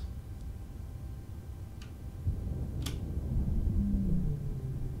asteroids.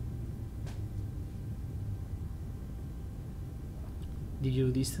 The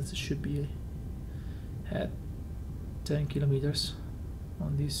due distance should be at 10 kilometers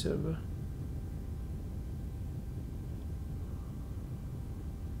on this server.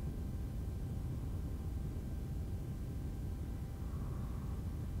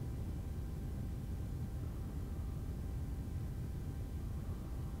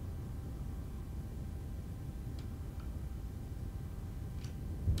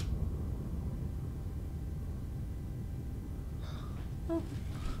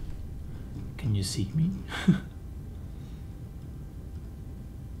 Can you see me?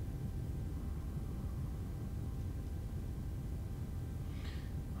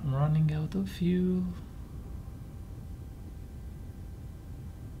 I'm running out of fuel.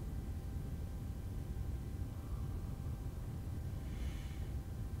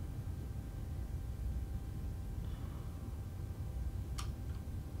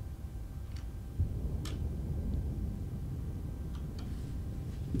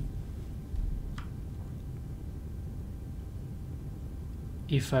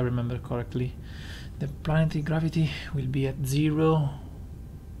 If I remember correctly, the planetary gravity will be at 0,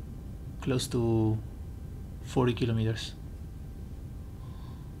 close to 40 kilometers.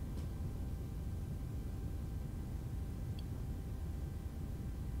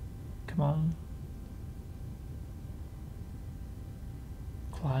 Come on.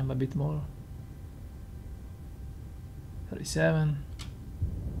 Climb a bit more. 37.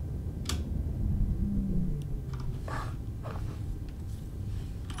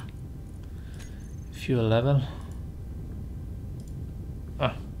 Fuel level.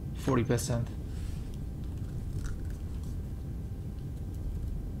 40%.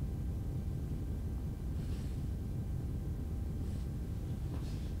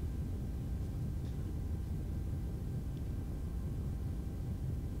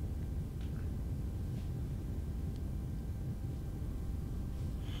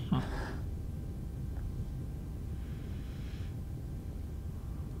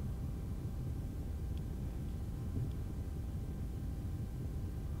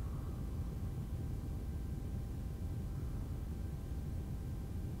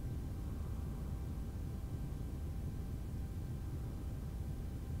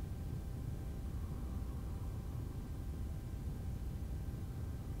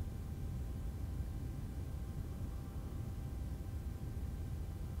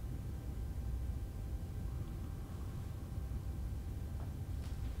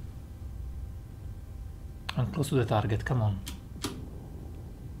 I'm close to the target, come on.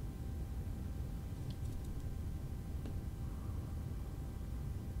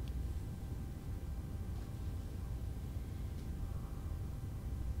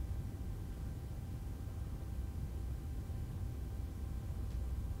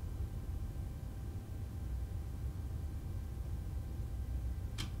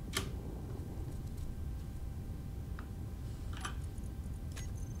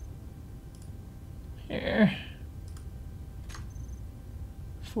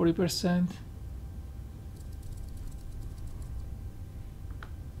 40%.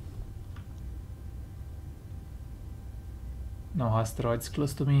 No asteroids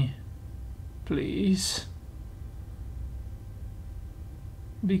close to me. Please.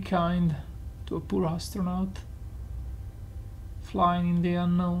 Be kind to a poor astronaut flying in the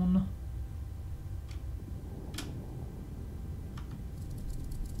unknown.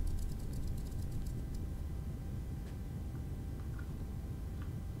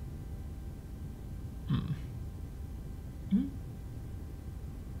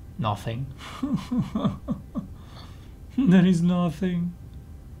 Nothing. There is nothing.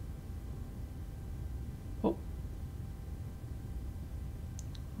 Oh.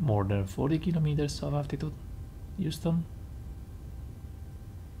 More than 40 kilometers of altitude, Houston.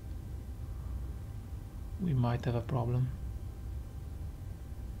 We might have a problem.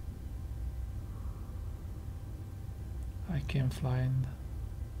 I can't find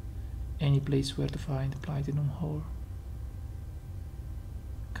any place where to find platinum ore.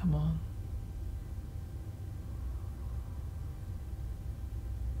 Come on.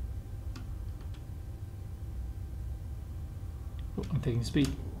 Oh, I'm taking speed.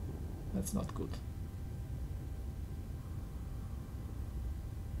 That's not good.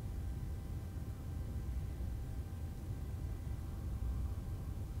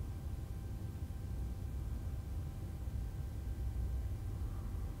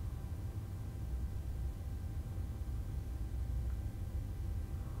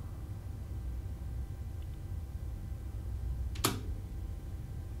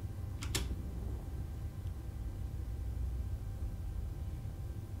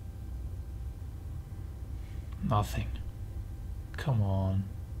 Nothing. Come on.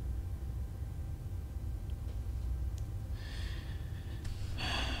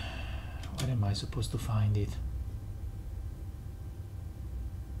 Where am I supposed to find it?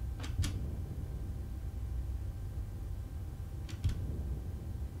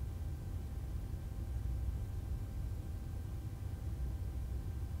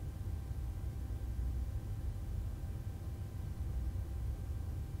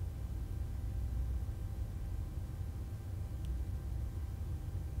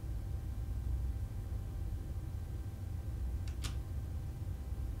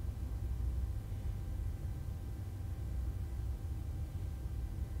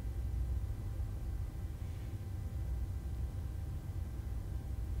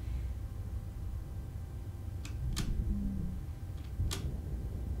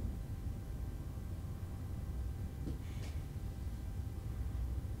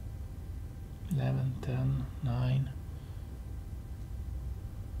 Eleven, 10, 9.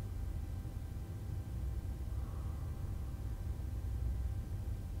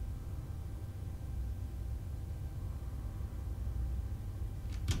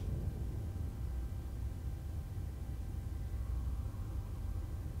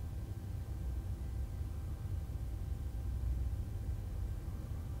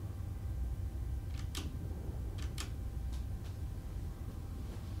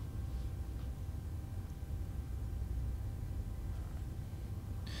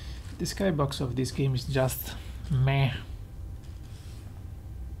 The skybox of this game is just meh.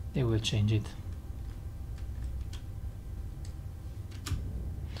 They will change it.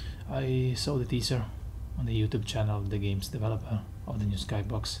 I saw the teaser on the YouTube channel of the game's developer of the new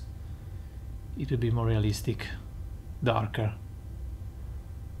skybox. It will be more realistic, darker.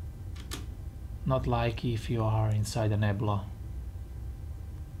 Not like if you are inside a nebula.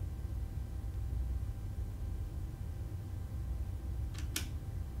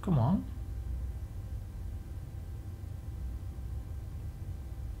 Come on.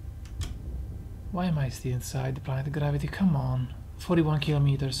 Why am I still inside the planet gravity? Come on. 41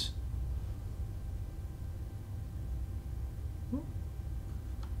 kilometers.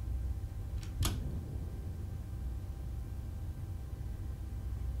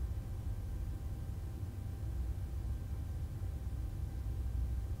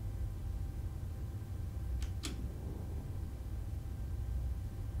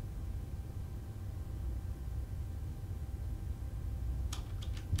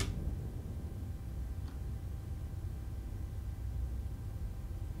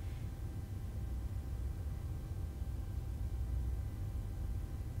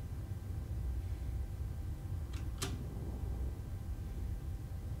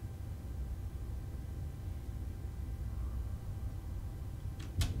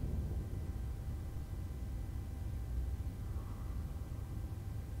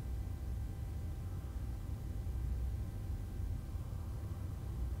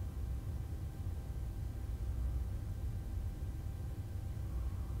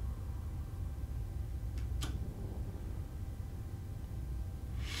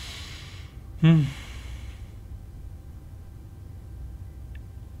 Hmm.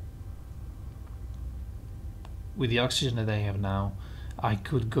 With the oxygen that I have now, I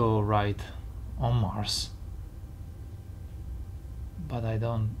could go right on Mars. But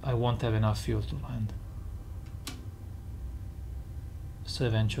I won't have enough fuel to land. So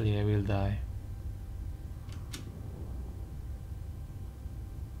eventually I will die.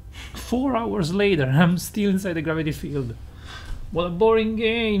 4 hours later, I'm still inside the gravity field. What a boring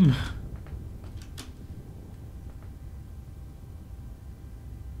game!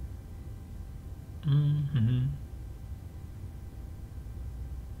 Mm-hmm.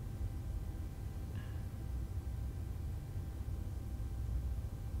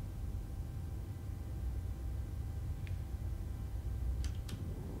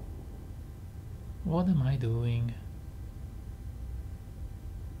 What am I doing?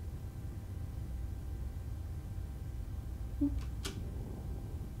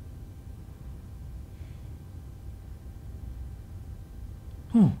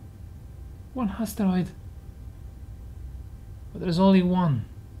 Oh, one asteroid. But there's only one.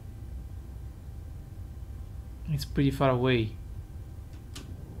 It's pretty far away.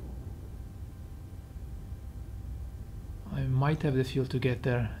 I might have the fuel to get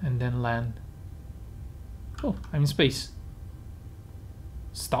there and then land. Oh, I'm in space.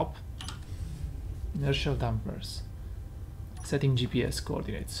 Stop. Inertial dampers. Setting GPS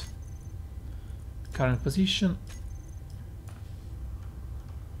coordinates. Current position.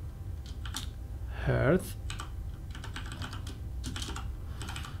 Earth.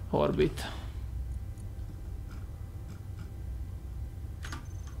 Orbit.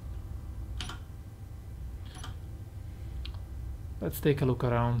 Let's take a look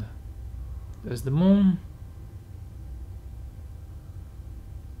around. There's the moon.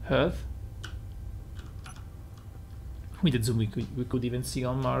 Earth. With the zoom we could even see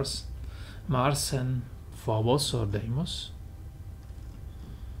on Mars. Mars and Phobos or Deimos.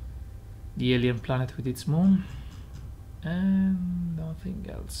 The alien planet with its moon. And nothing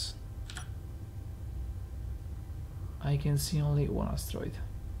else. I can see only one asteroid.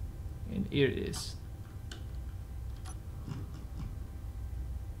 And here it is.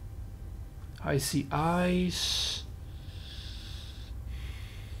 I see ice.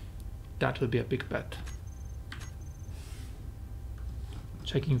 That will be a big bet.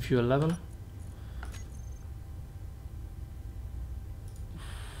 Checking fuel level.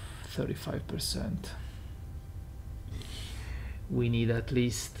 35%. We need at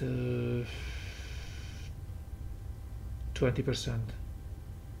least 20%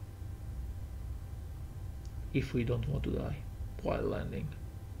 if we don't want to die while landing.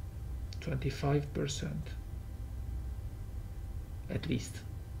 25% at least.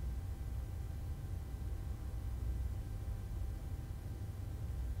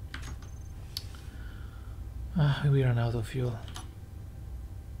 We ran out of fuel.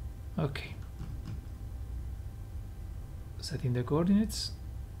 Okay. Setting the coordinates.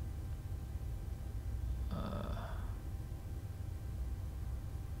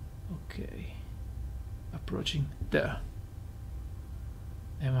 Okay. Approaching there.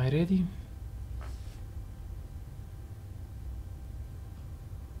 Am I ready?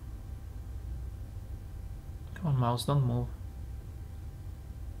 Come on, mouse, don't move.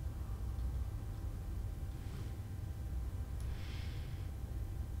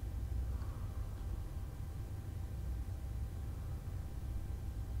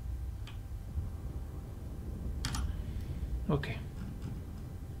 Okay.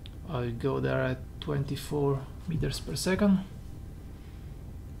 I'll go there at 24 meters per second.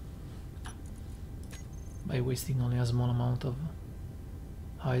 By wasting only a small amount of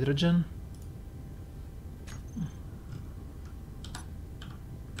hydrogen.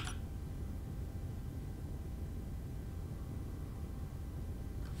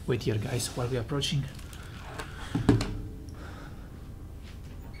 Wait here, guys, while we're approaching.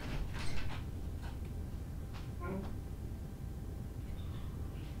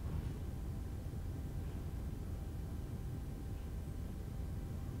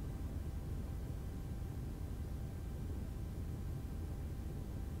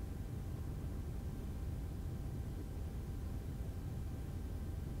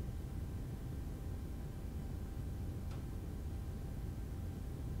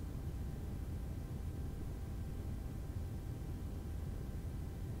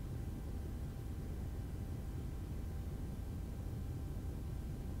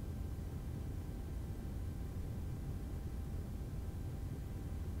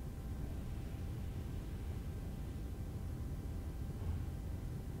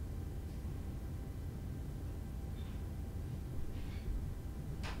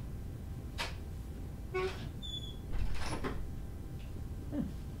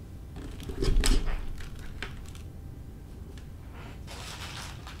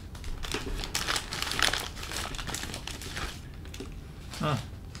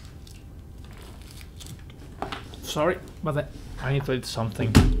 Sorry, but I need to eat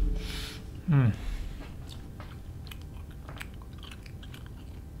something.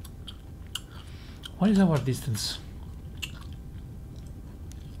 What is our distance?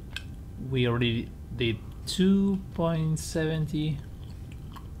 We already did 2.70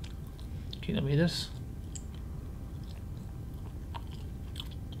 kilometers.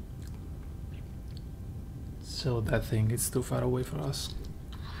 So that thing is too far away for us.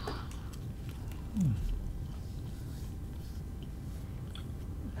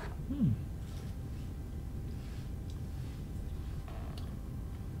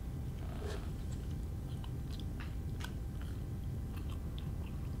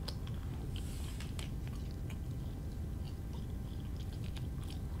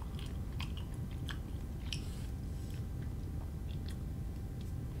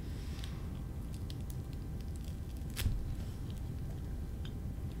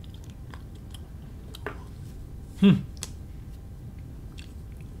 Hmm.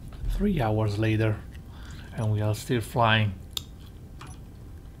 3 hours later, and we are still flying.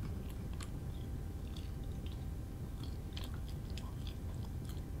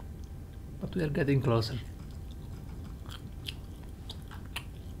 But we are getting closer.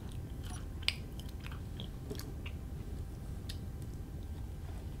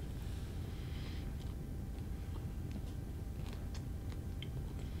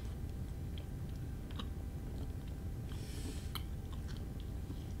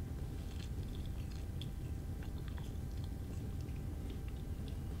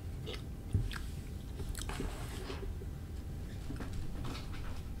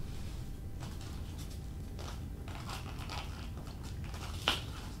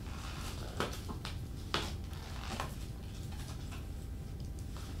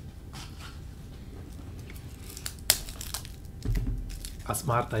 A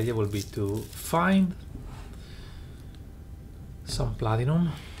smart idea will be to find some platinum,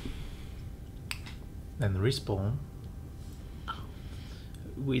 then respawn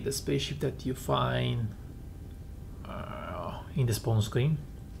with the spaceship that you find in the spawn screen.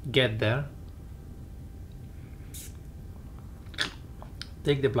 Get there,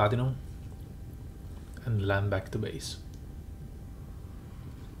 take the platinum, and land back to base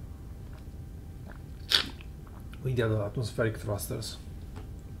with the other atmospheric thrusters.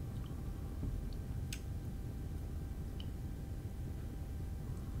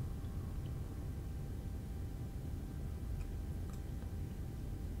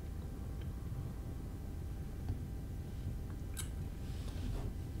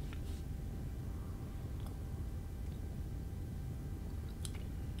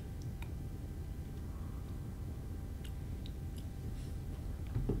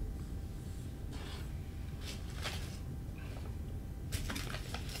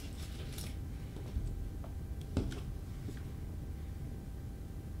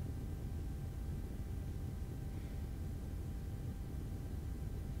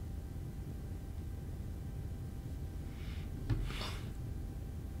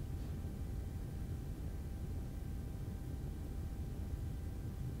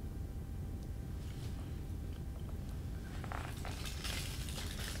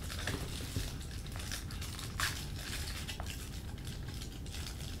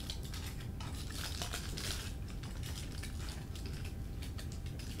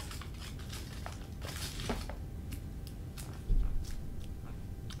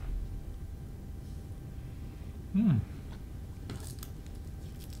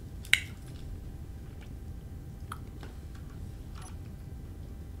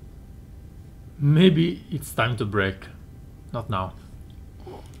 Maybe it's time to break. Not now.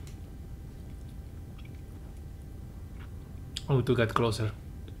 I need to get closer.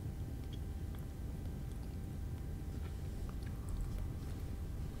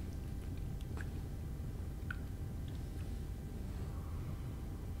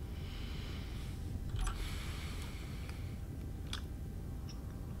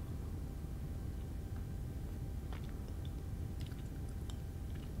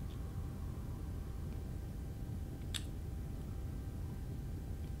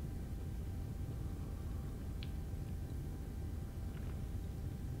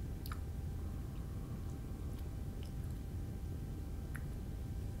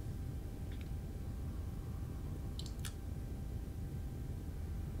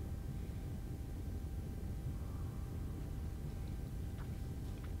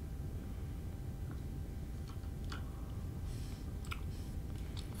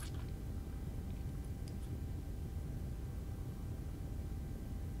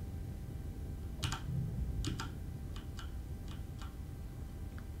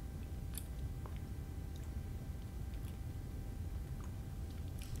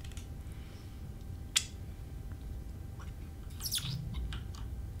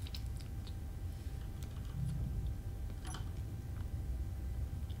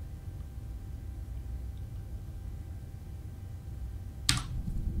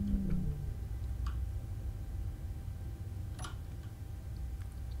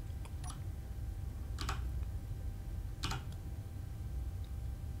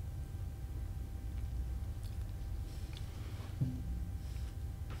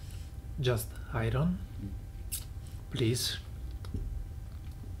 Just iron, please.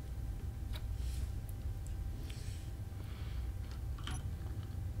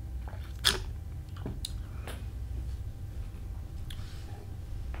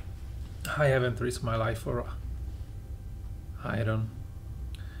 I haven't risked my life for iron.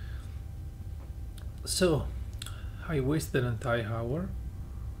 So, I wasted an entire hour.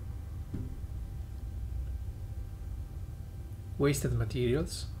 Wasted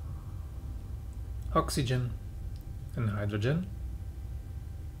materials, oxygen and hydrogen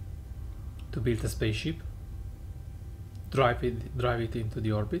to build a spaceship, drive it into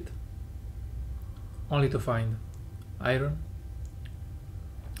the orbit, only to find iron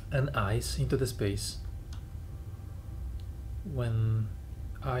and ice into the space. When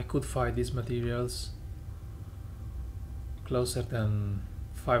I could find these materials closer than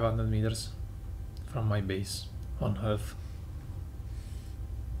 500 meters from my base on Earth.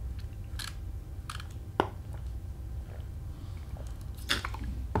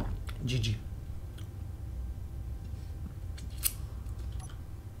 GG.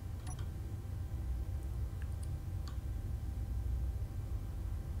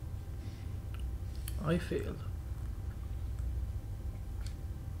 I failed.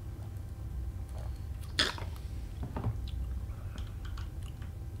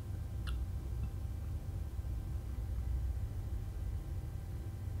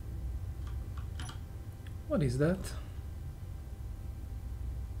 What is that?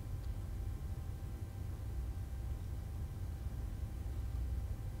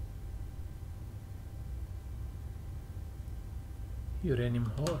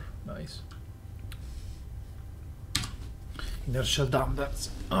 Uranium ore, nice. Inertial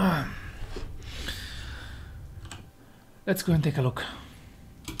dumbbells. Let's go and take a look.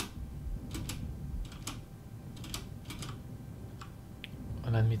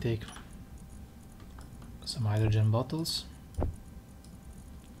 Let me take some hydrogen bottles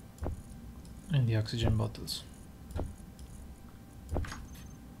and the oxygen bottles.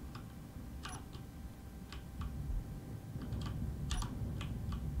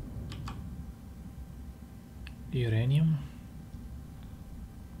 Uranium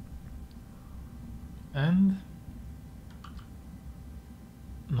and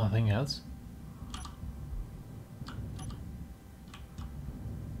nothing else.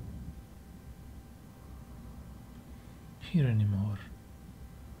 Uranium ore.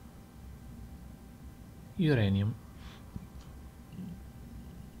 Uranium.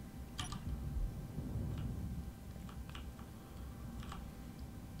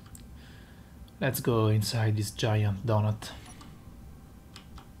 Let's go inside this giant donut.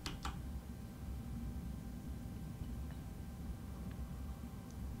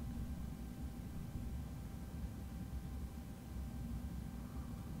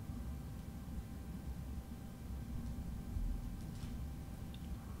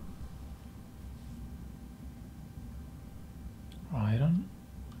 Iron.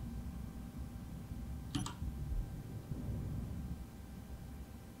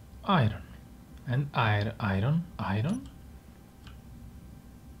 Iron. And iron.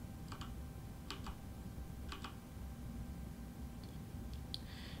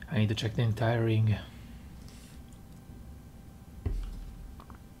 I need to check the entire ring.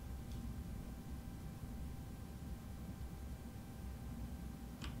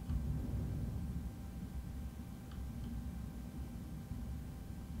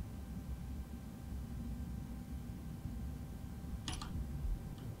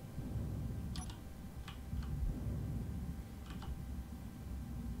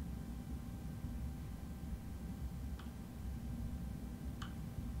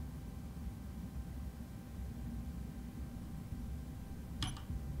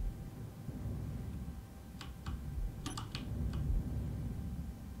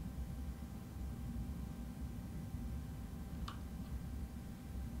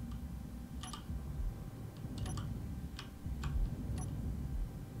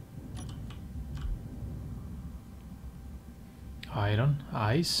 Iron,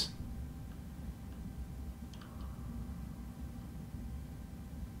 ice.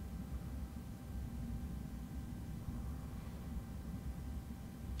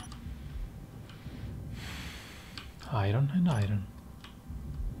 Iron and iron.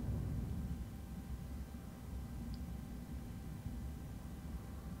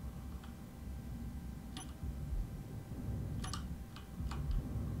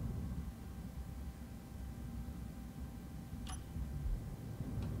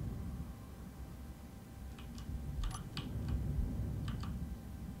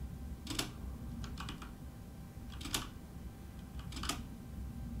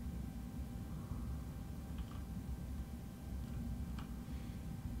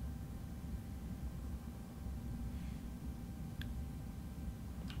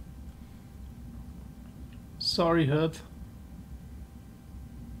 Sorry, Hud.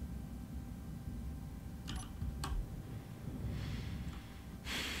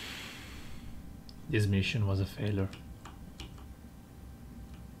 This mission was a failure.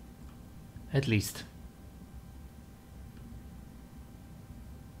 At least.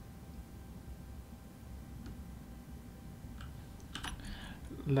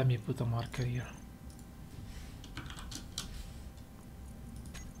 Let me put a marker here.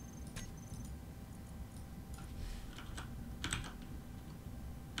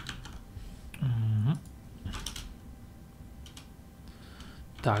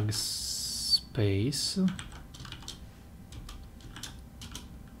 Tag space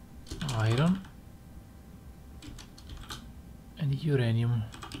iron and uranium.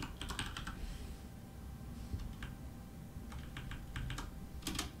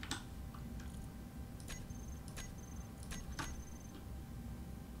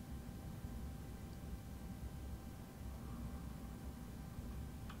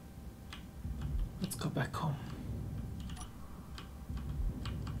 Let's go back home.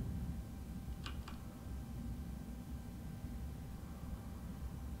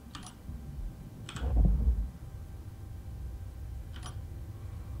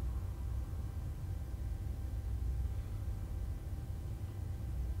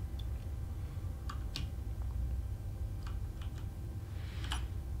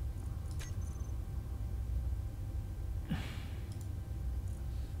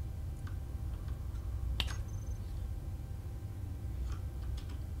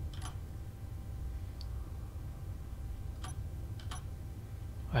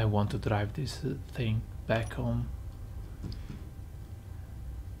 I want to drive this thing back home.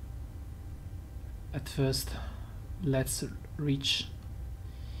 At first, let's reach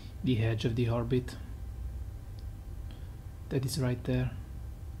the edge of the orbit. That is right there.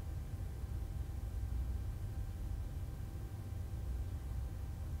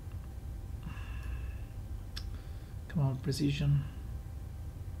 Come on, precision.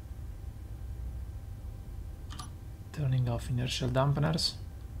 Turning off inertial dampeners.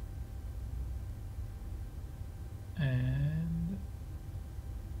 And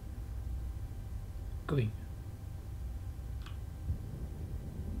going.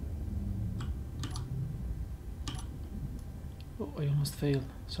 Oh, I almost failed.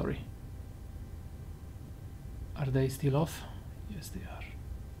 Sorry. Are they still off? Yes, they are.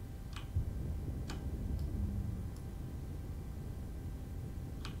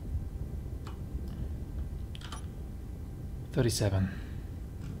 $37.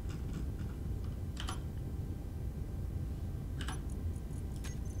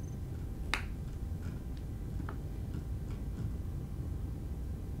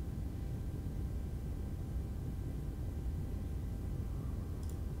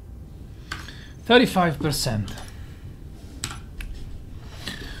 $35%.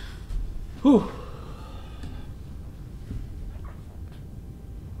 Whew.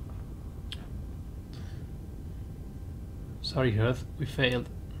 Sorry, Earth, we failed.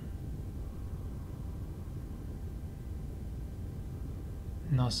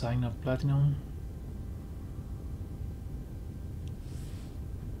 No sign of platinum.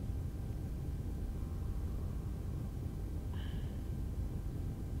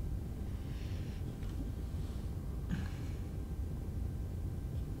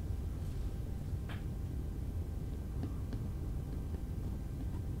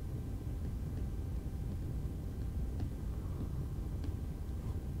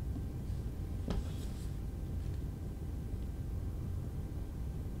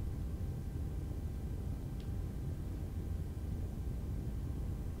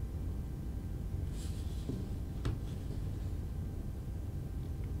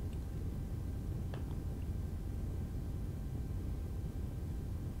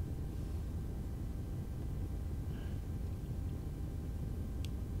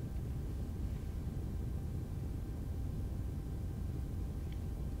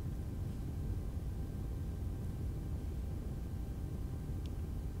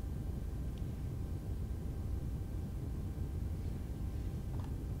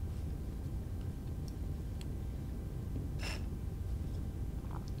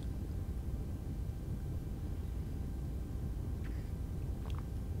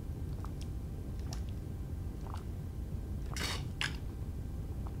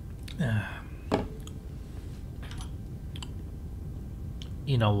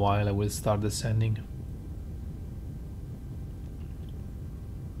 In a while I will start descending.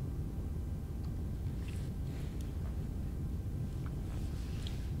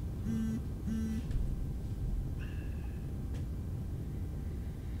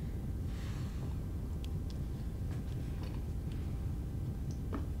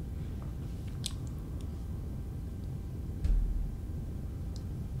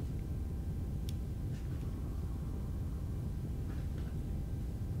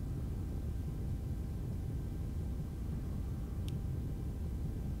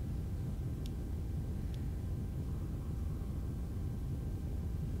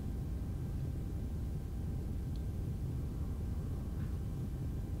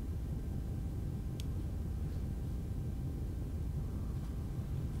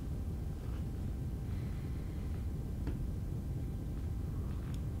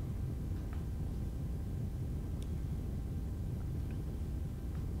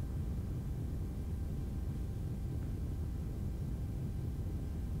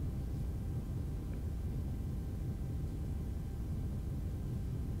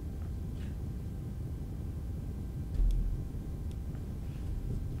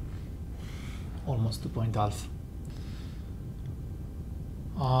 almost 2.5.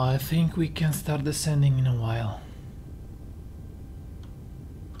 I think we can start descending in a while.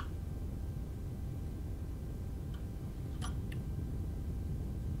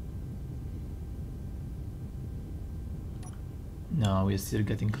 No, we're still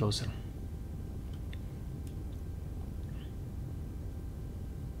getting closer.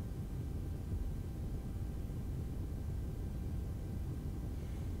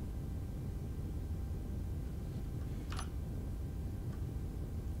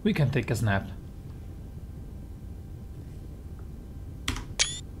 We can take a snap.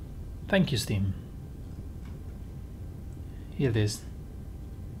 Thank you, Steam. Here it is.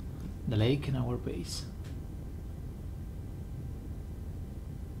 The lake in our base.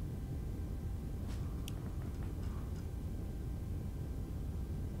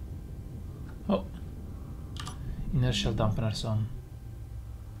 Oh. Inertial dampeners on.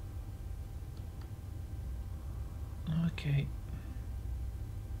 Okay.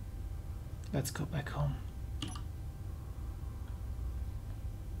 Let's go back home.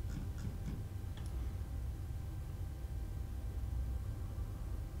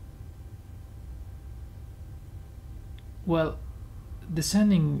 Well,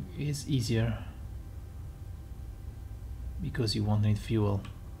 descending is easier because you won't need fuel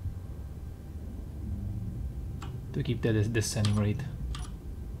to keep the descending rate.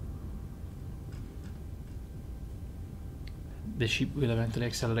 The ship will eventually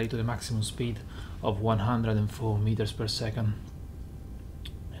accelerate to the maximum speed of 104 meters per second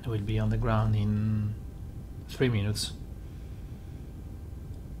and will be on the ground in 3 minutes.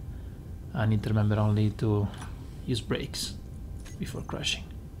 I need to remember only to use brakes before crashing.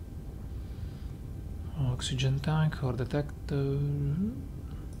 Oxygen tank or detector.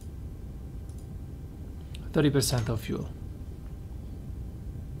 30% of fuel.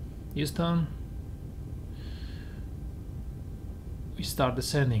 Houston. We start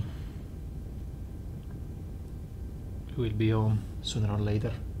descending. We will be home sooner or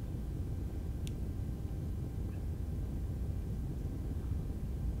later.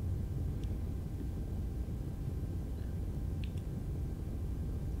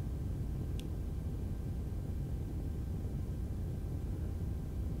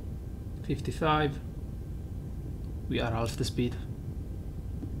 $55. We are half the speed.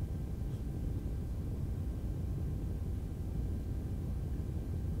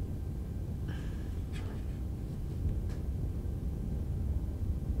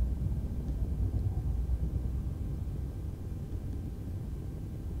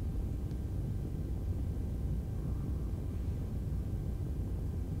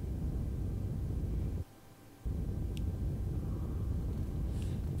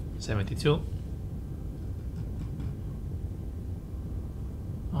 $72.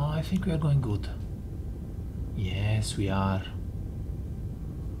 Oh, I think we are going good. Yes, we are.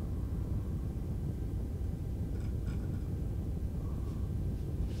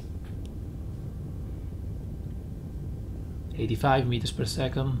 $85 meters per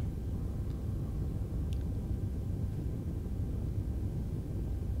second.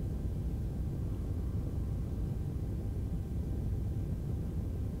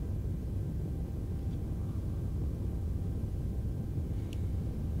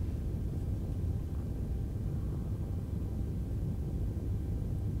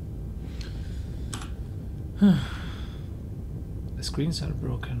 The screens are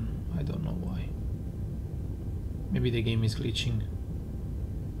broken. I don't know why. Maybe the game is glitching.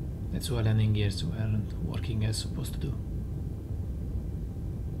 That's why landing gears weren't working as supposed to do.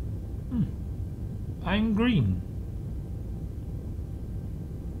 I'm green.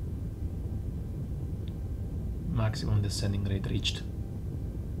 Maximum descending rate reached.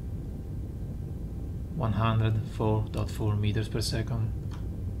 104.4 meters per second.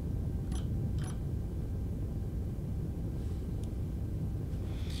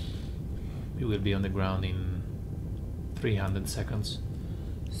 We will be on the ground in 300 seconds.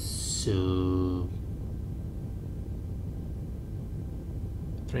 So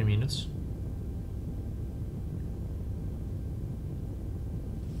 3 minutes.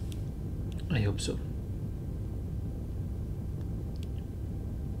 I hope so.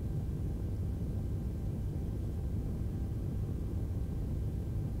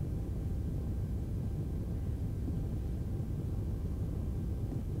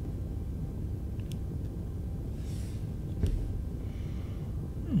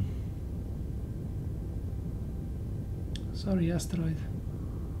 Sorry, asteroid.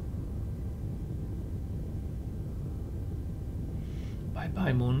 Bye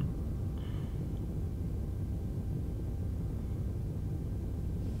bye, moon.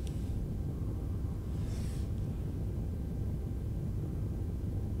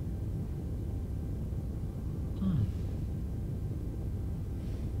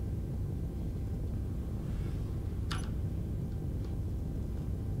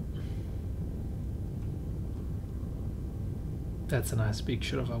 That's a nice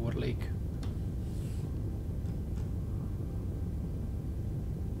picture of our lake.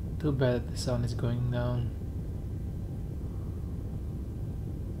 Too bad the sun is going down.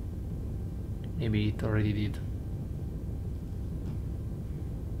 Maybe it already did.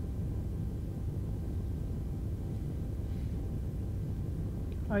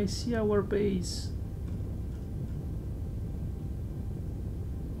 I see our base.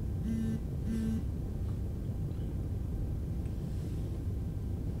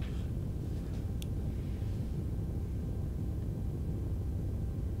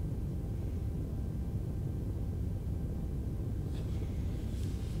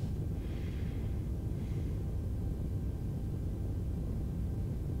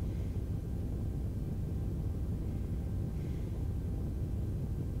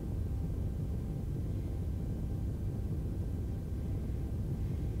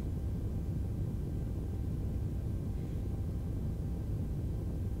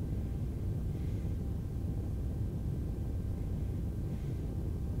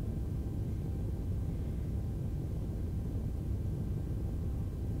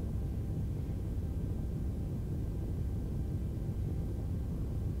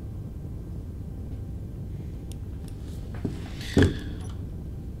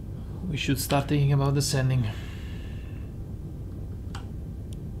 We should start thinking about descending.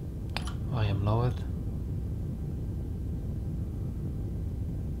 I am lowered.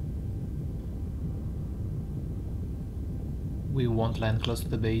 We won't land close to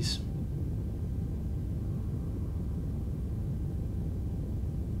the base.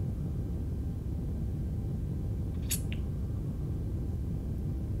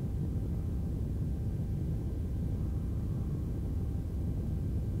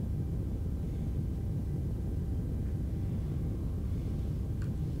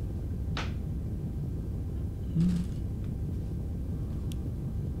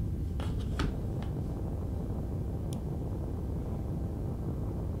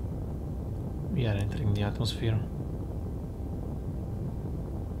 We are entering the atmosphere.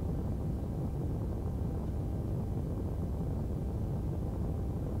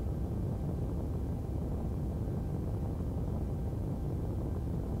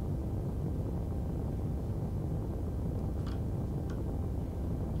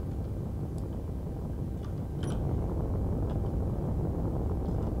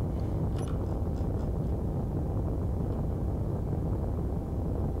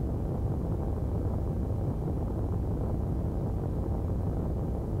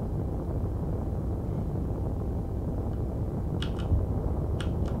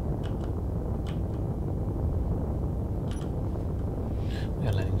 We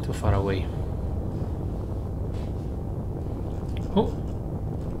are landing too far away. Oh!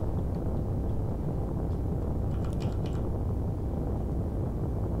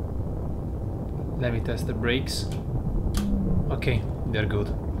 Let me test the brakes. Okay, they're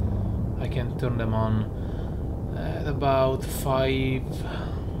good. I can turn them on at about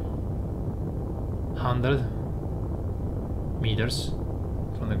 500 meters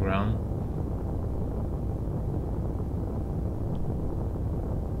from the ground.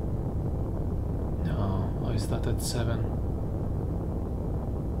 I started at 7.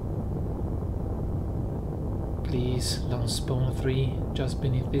 Please don't spawn 3 just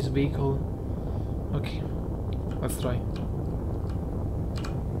beneath this vehicle. Okay, let's try.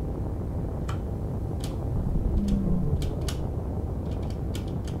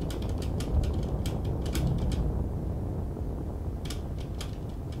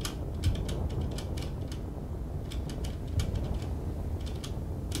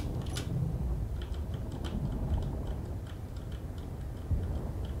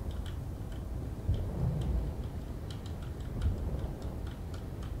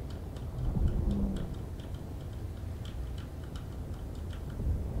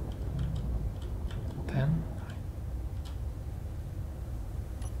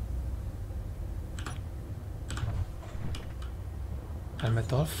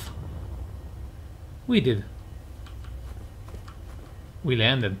 Helmet off. We did. We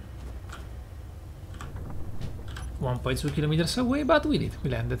landed. 1.2 kilometers away, but we did.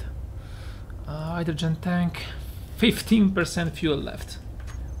 We landed. Hydrogen tank. 15% fuel left.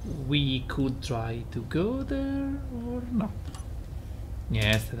 We could try to go there or not.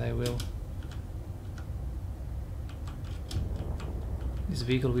 Yes, that I will. This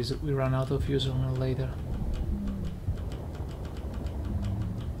vehicle we run out of fuel sooner or later.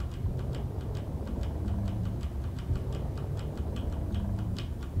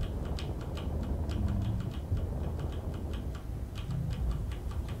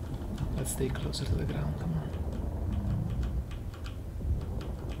 Let's stay closer to the ground, come on.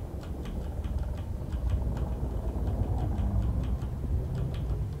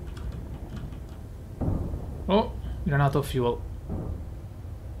 ran out of fuel.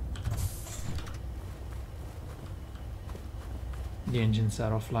 The engines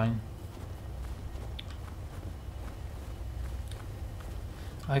are offline.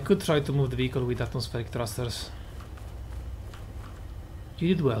 I could try to move the vehicle with atmospheric thrusters.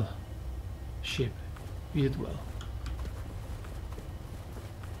 You did well, ship. You did well.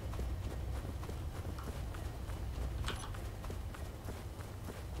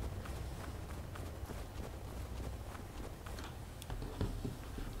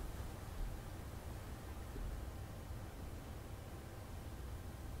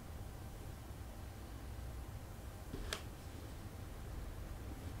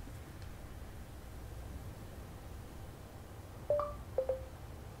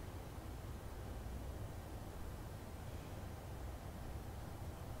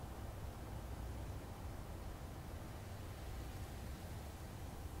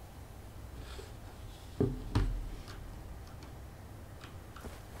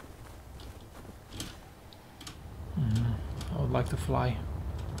 I would like to fly.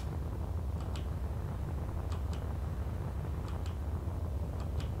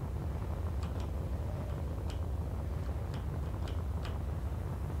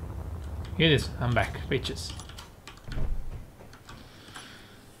 Here it is, I'm back, bitches.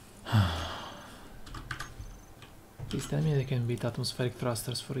 Please tell me they can beat atmospheric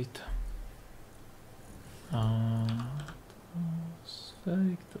thrusters for it.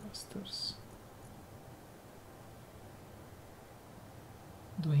 Atmospheric thrusters.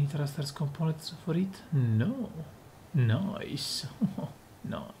 Do I need thrusters components for it? No. Nice.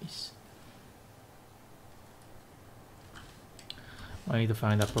 Nice. I need to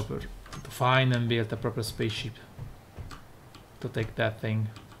find and build a proper spaceship to take that thing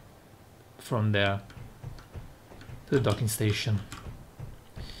from there to the docking station.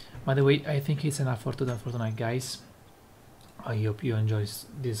 By the way, I think it's enough for tonight, guys. I hope you enjoyed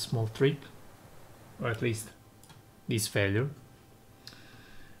this small trip, or at least this failure,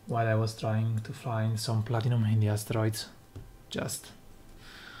 while I was trying to find some platinum in the asteroids, just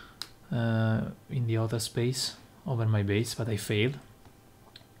in the outer space over my base, but I failed.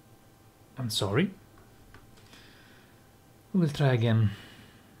 I'm sorry. We will try again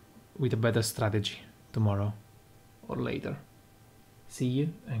with a better strategy tomorrow or later. See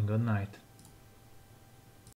you and good night.